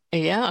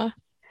 Yeah.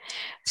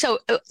 So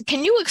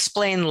can you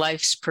explain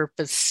life's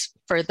purpose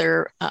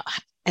further,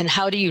 and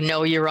how do you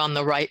know you're on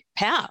the right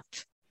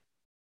path?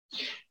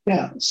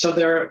 Yeah, so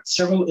there are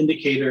several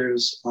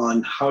indicators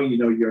on how you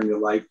know you're in your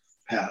life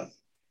path.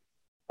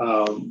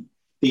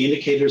 The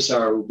indicators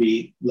will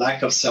be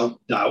lack of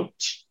self-doubt,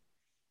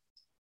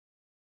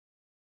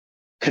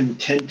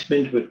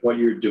 contentment with what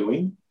you're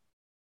doing.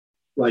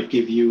 Like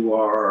if you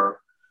are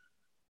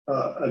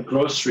a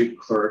grocery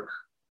clerk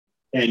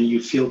and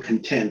you feel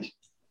content,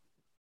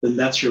 then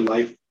that's your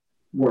life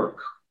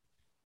work.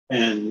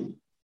 And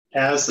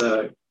as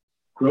a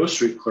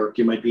grocery clerk,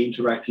 you might be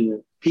interacting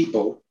with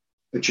people,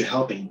 but you're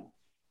helping them.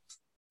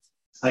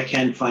 I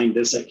can't find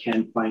this, I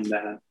can't find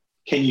that.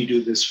 Can you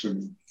do this for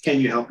me? Can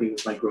you help me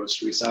with my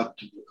groceries out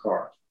to the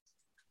car?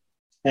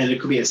 And it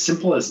could be as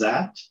simple as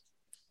that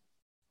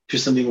to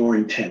something more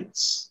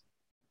intense.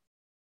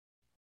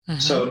 Mm-hmm.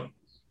 So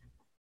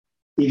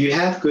if you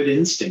have good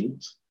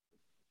instinct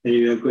and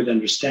you have good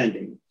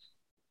understanding,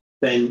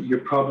 then you're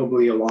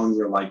probably along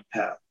your life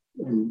path.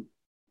 And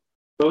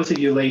both of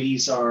you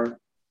ladies are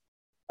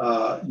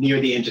near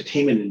the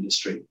entertainment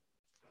industry.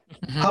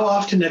 Mm-hmm. How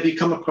often have you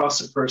come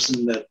across a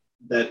person that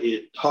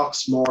it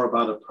talks more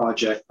about a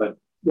project, but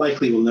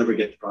likely will never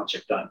get the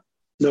project done,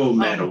 no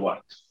matter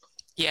what?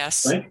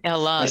 Yes. Right? A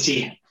lot.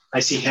 I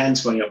see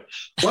hands going up.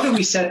 What if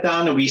we sat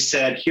down and we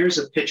said, here's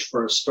a pitch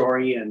for a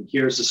story, and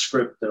here's a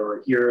script,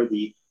 or here are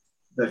the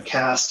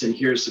cast, and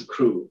here's the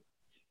crew.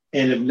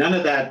 And if none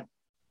of that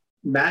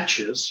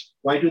matches,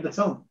 why do the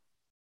film?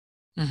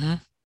 Mm-hmm.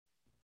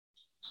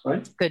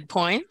 Right? Good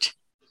point.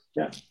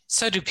 Yeah.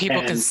 So do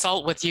people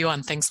consult with you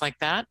on things like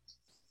that?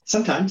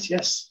 Sometimes,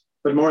 yes.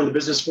 But more in the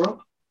business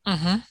world.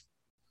 Mm-hmm.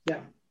 Yeah.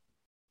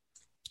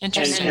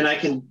 Interesting. And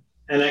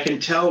I can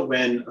tell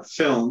when a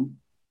film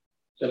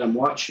that I'm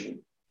watching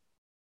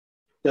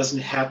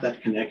doesn't have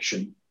that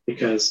connection,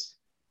 because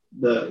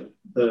the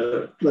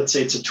let's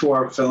say it's a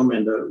 2-hour film,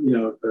 and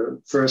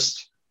the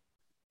first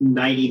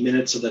 90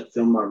 minutes of that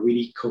film are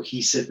really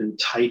cohesive and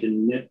tight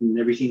and knit and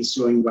everything's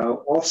doing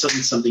well. All of a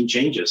sudden something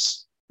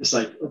changes. It's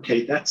like,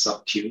 okay, that's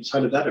obtuse. How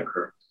did that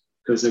occur?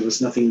 Because there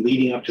was nothing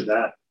leading up to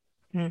that.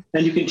 Mm.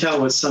 And you can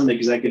tell with some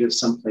executive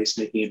someplace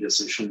making a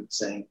decision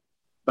saying,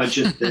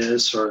 budget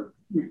this, or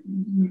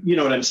you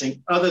know what I'm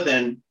saying, other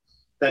than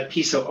that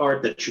piece of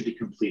art that should be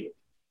completed.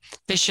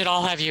 They should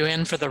all have you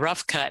in for the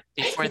rough cut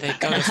before they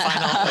go to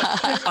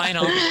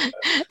final.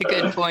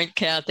 Good point,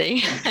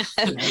 Kathy.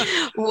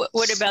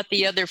 What about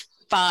the other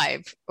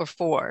 5 or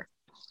 4?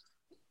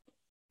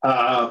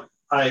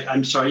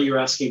 I'm sorry, you're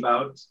asking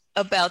about?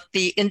 About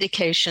the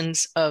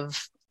indications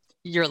of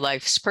your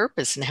life's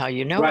purpose and how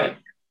you know it.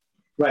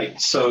 Right.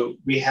 So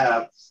we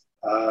have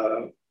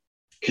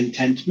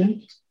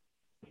contentment.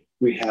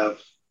 We have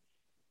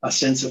a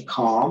sense of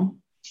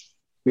calm.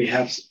 We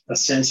have a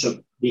sense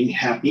of being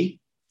happy.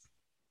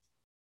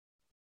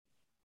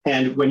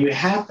 And when you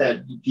have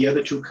that, the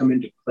other 2 come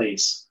into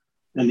place.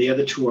 And the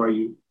other 2 are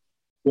you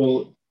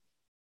will,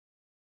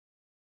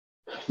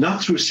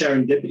 not through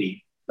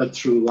serendipity, but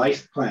through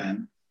life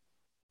plan,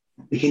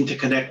 begin to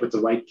connect with the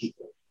right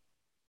people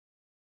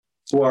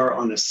who are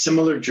on a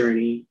similar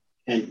journey,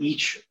 and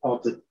each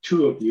of the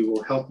 2 of you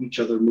will help each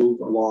other move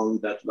along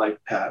that life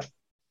path.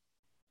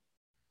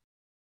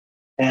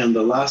 And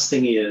the last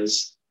thing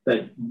is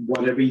that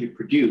whatever you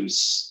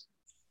produce,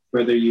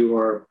 whether you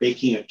are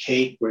baking a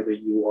cake, whether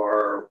you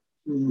are,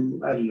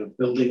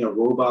 building a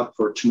robot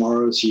for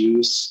tomorrow's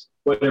use,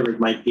 whatever it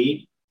might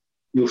be,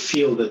 you'll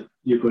feel that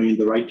you're going in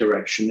the right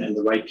direction and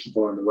the right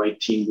people are on the right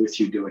team with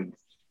you doing it.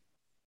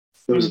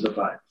 Those are the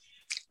 5.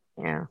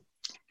 Yeah,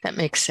 that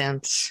makes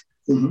sense.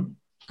 Mm-hmm.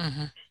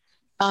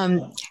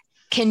 Mm-hmm.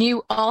 Can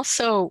you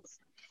also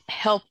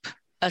help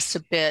us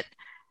a bit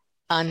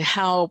on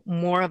how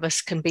more of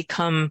us can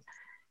become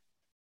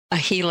a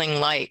healing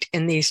light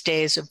in these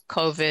days of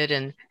COVID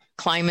and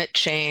climate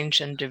change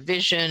and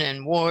division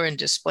and war and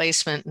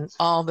displacement and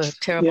all the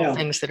terrible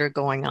things that are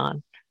going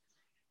on?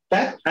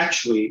 That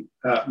actually,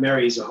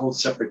 Mary, is a whole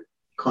separate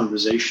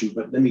conversation,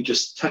 but let me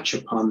just touch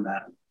upon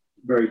that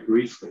very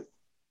briefly,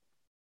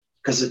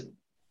 because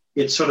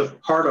it's sort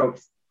of part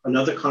of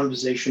another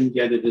conversation,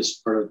 yet it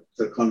is part of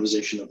the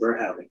conversation that we're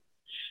having.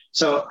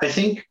 So I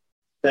think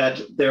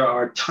that there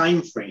are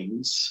time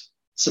frames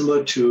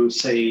similar to,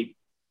 say,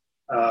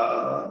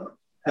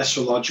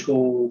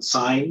 astrological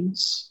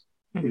signs.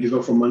 If you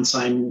go from one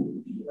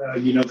sign,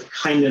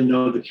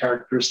 know the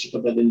characteristic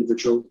of that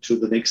individual to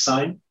the next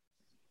sign.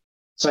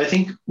 So I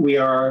think we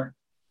are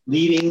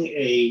leaving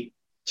a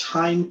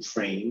time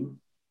frame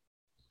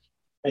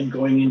and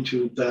going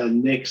into the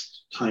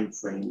next time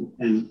frame.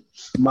 And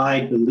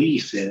my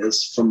belief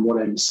is, from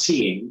what I'm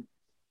seeing,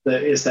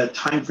 that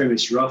time frame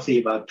is roughly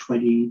about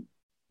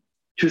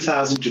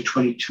 2,000 to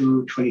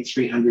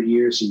 2,300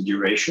 years in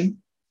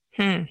duration.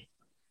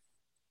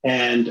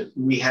 And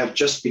we have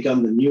just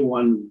begun the new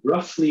one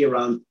roughly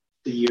around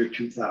the year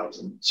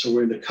 2000. So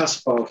we're in the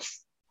cusp of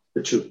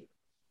the two,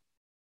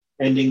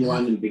 ending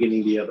one and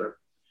beginning the other.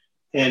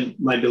 And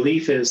my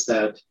belief is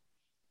that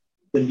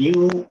the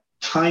new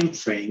time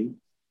frame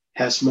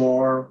has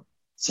more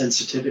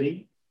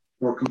sensitivity,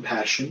 more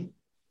compassion,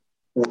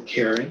 more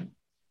caring,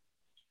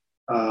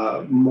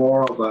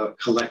 more of a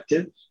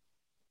collective.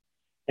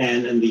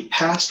 And in the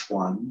past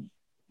one,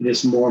 it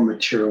is more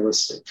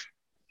materialistic.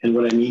 And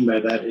what I mean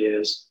by that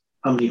is,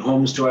 how many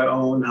homes do I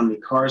own? How many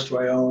cars do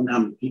I own? How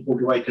many people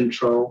do I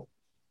control?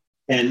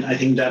 And I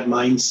think that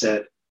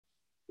mindset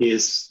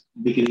is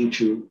beginning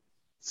to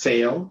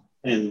fail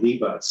and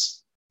leave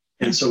us.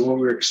 And so what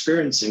we're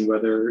experiencing,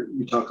 whether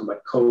you talk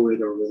about COVID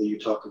or whether you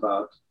talk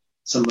about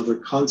some other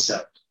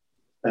concept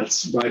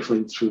that's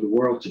rifling through the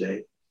world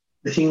today,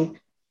 I think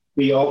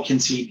we all can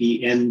see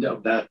the end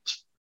of that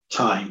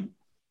time,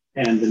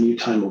 and the new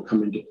time will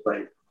come into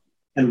play.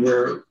 And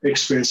we're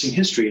experiencing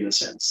history in a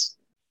sense.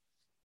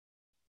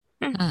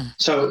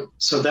 So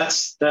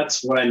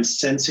that's what I'm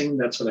sensing.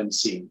 That's what I'm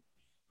seeing.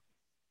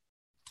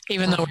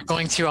 Even though we're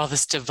going through all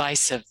this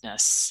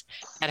divisiveness,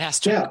 it has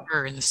to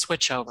occur in the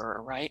switchover,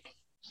 right?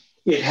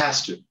 It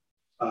has to.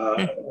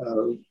 At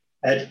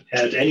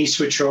any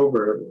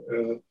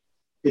switchover,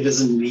 it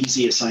isn't an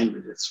easy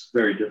assignment. It's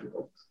very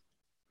difficult.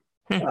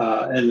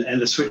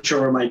 And the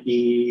switchover might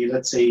be,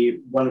 let's say,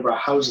 one of our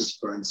houses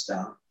burns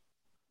down.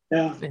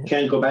 Yeah,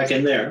 can't go back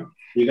in there.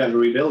 You got to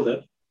rebuild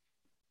it.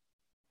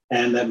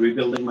 And that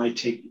rebuilding might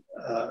take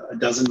a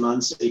dozen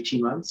months,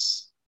 18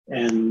 months.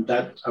 And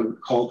that I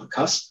would call the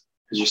cusp,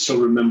 because you're still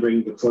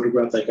remembering the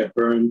photograph that got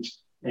burned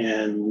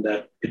and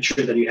that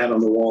picture that you had on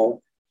the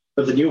wall.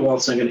 But the new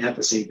wall's not going to have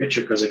the same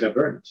picture because it got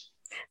burned.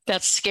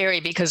 That's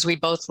scary because we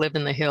both live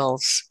in the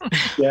hills.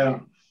 Yeah.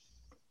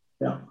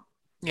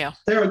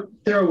 There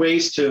are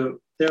ways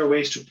to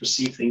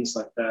perceive things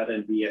like that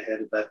and be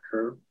ahead of that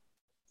curve.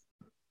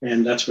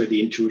 And that's where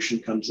the intuition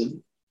comes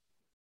in.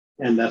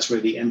 And that's where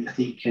the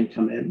empathy can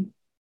come in,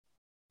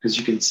 because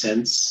you can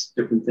sense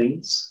different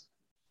things.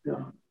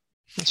 Yeah.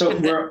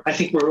 So I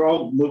think we're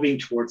all moving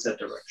towards that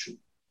direction.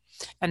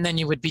 And then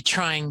you would be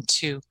trying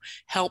to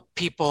help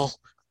people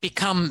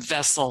become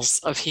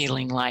vessels of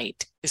healing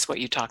light, is what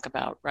you talk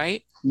about,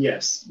 right?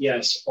 Yes.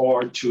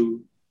 Or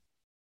to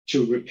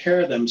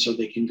repair them so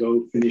they can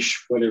go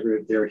finish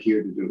whatever they're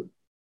here to do.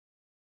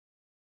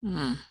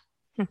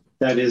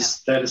 That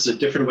is a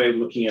different way of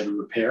looking at a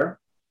repair.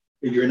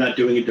 If you're not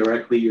doing it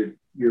directly,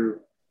 you're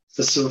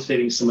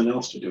facilitating someone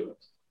else to do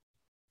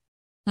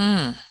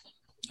it.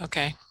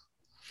 Okay.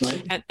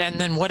 Right? And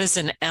then what is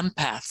an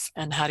empath,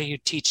 and how do you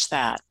teach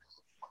that?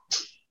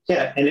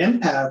 Yeah, an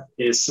empath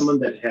is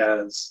someone that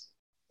has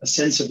a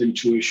sense of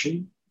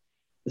intuition,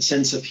 a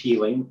sense of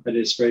healing, but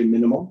it's very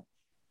minimal.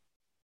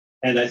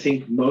 And I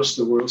think most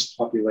of the world's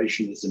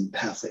population is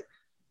empathic.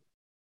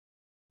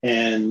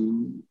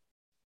 And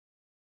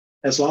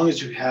as long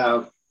as you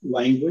have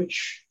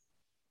language,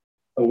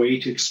 a way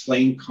to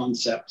explain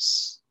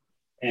concepts,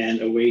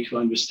 and a way to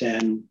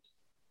understand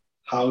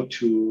how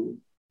to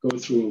go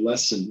through a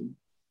lesson,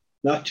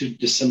 not too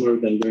dissimilar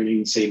than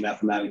learning, say,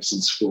 mathematics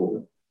in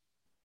school.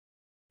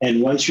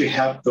 And once you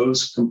have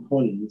those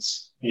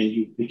components and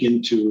you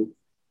begin to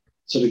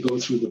sort of go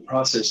through the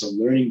process of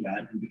learning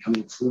that and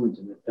becoming fluent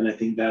in it, then I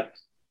think that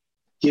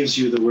gives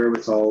you the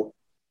wherewithal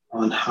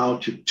on how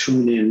to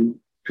tune in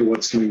to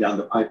what's coming down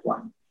the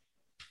pipeline.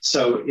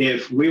 So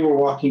if we were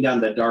walking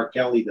down that dark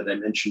alley that I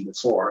mentioned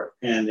before,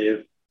 and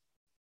if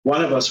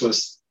one of us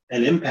was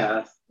an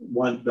empath,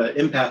 the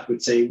empath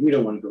would say, we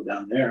don't want to go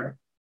down there.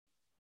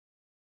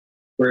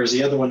 Whereas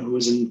the other one who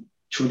isn't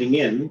tuning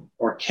in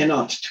or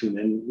cannot tune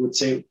in would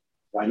say,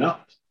 why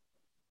not?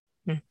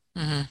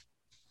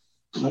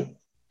 Right?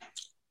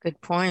 Good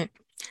point.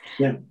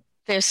 Yeah.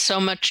 There's so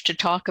much to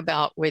talk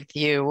about with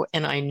you,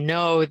 and I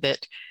know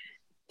that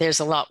there's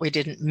a lot we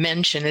didn't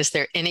mention. Is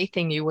there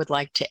anything you would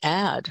like to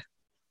add?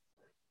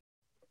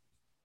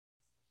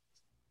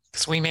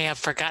 Because we may have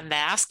forgotten to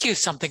ask you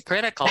something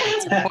critical.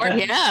 It's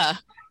important. Yeah.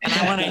 And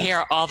I want to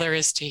hear all there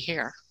is to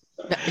hear.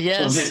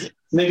 Yes. So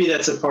maybe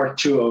that's a part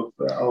two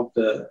of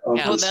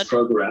this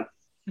program.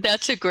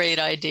 That's a great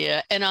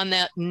idea. And on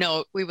that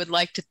note, we would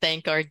like to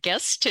thank our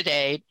guest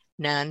today,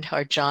 Nand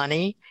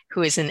Harjani,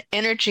 who is an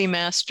energy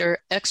master,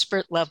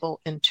 expert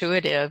level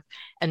intuitive,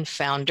 and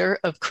founder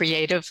of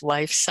Creative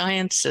Life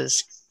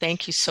Sciences.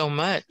 Thank you so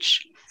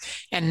much.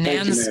 And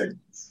Nand's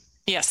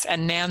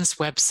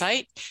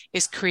website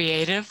is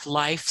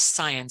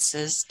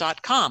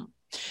creativelifesciences.com.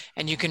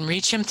 And you can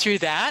reach him through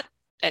that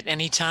at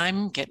any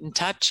time, get in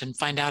touch and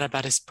find out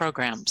about his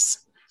programs.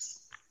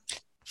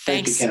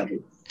 Thank you, Kathy.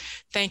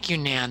 Thank you,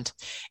 Nand.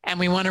 And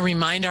we want to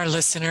remind our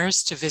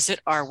listeners to visit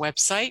our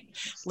website,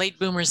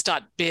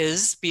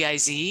 lateboomers.biz,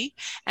 B-I-Z,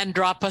 and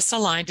drop us a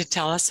line to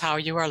tell us how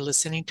you are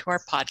listening to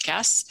our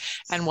podcasts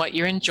and what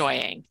you're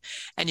enjoying.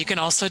 And you can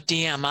also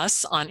DM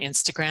us on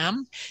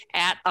Instagram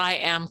at I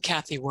am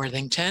Kathy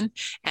Worthington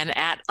and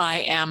at I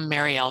am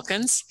Mary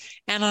Elkins,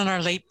 and on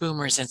our Late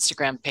Boomers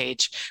Instagram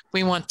page.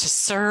 We want to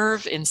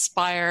serve,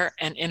 inspire,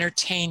 and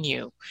entertain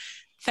you.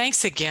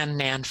 Thanks again,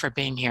 Nand, for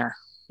being here.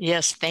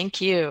 Yes, thank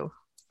you.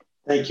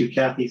 Thank you,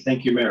 Kathy.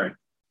 Thank you, Mary.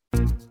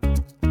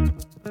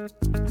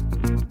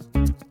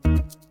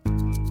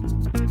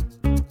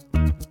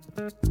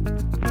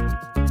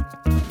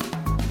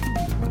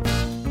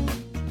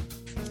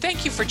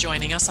 Thank you for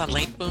joining us on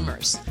Late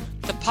Boomers,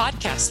 the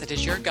podcast that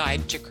is your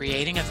guide to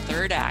creating a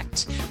third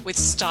act with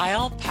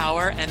style,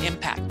 power, and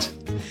impact.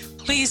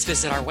 Please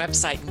visit our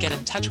website and get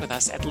in touch with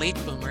us at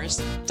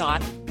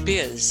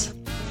lateboomers.biz.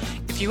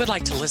 If you would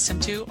like to listen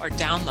to or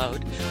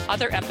download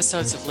other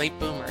episodes of Late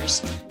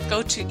Boomers,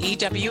 go to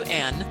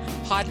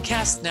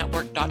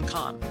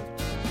ewnpodcastnetwork.com.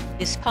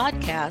 This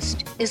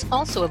podcast is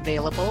also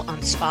available on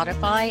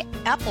Spotify,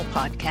 Apple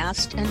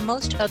Podcast, and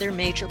most other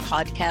major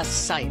podcast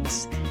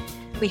sites.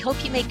 We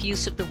hope you make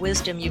use of the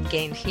wisdom you've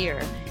gained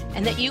here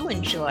and that you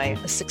enjoy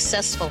a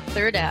successful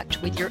third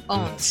act with your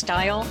own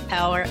style,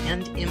 power,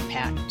 and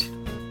impact.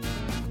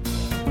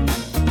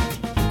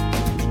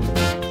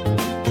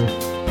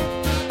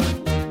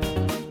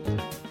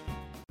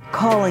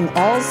 Calling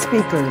all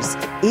speakers,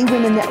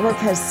 eWomen Network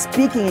has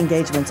speaking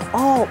engagements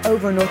all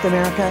over North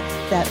America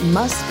that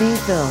must be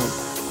filled.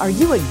 Are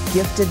you a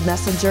gifted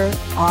messenger,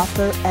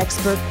 author,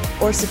 expert,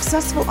 or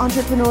successful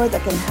entrepreneur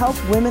that can help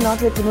women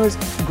entrepreneurs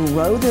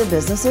grow their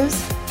businesses?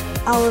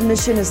 Our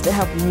mission is to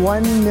help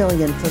 1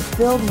 million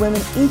fulfilled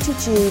women each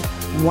achieve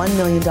 $1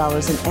 million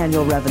in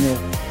annual revenue.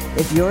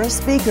 If you're a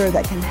speaker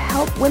that can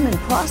help women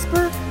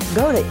prosper,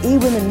 go to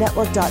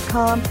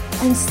eWomenNetwork.com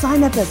and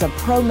sign up as a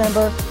pro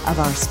member of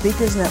our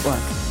Speakers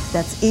Network.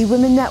 That's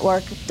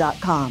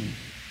eWomenNetwork.com.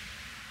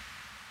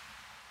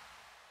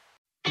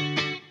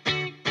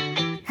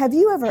 Have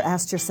you ever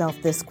asked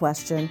yourself this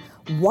question?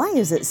 Why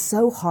is it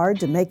so hard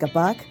to make a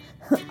buck?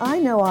 I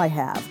know I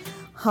have.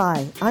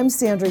 Hi, I'm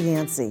Sandra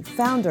Yancey,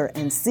 founder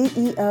and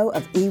CEO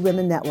of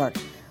eWomen Network.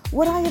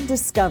 What I have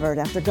discovered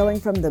after going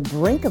from the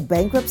brink of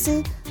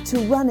bankruptcy to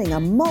running a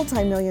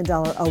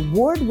multi-million-dollar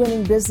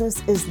award-winning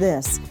business is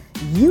this: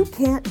 you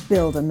can't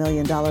build a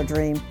million-dollar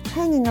dream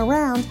hanging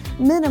around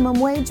minimum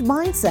wage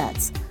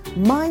mindsets.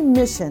 My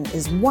mission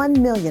is 1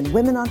 million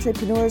women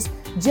entrepreneurs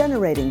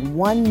generating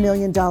 $1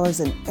 million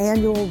in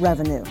annual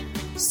revenue.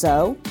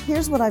 So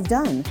here's what I've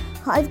done.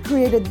 I've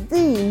created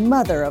the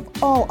mother of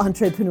all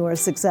entrepreneur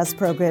success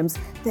programs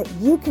that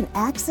you can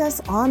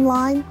access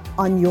online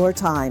on your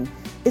time.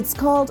 It's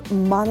called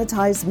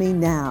Monetize Me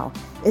Now.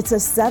 It's a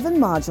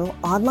 7-module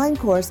online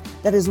course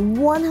that is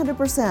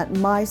 100%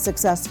 my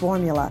success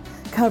formula,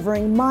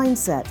 covering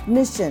mindset,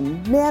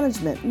 mission,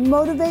 management,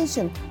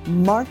 motivation,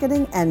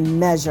 marketing, and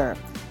measure.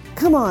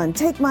 Come on,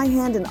 take my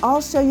hand and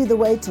I'll show you the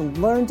way to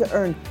learn to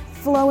earn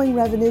flowing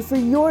revenue for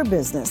your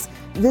business.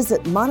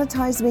 Visit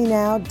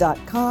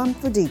monetizemenow.com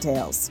for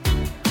details.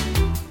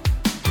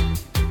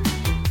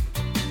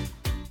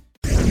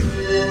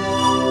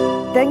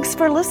 Thanks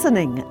for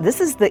listening.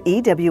 This is the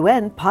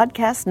EWN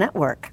Podcast Network.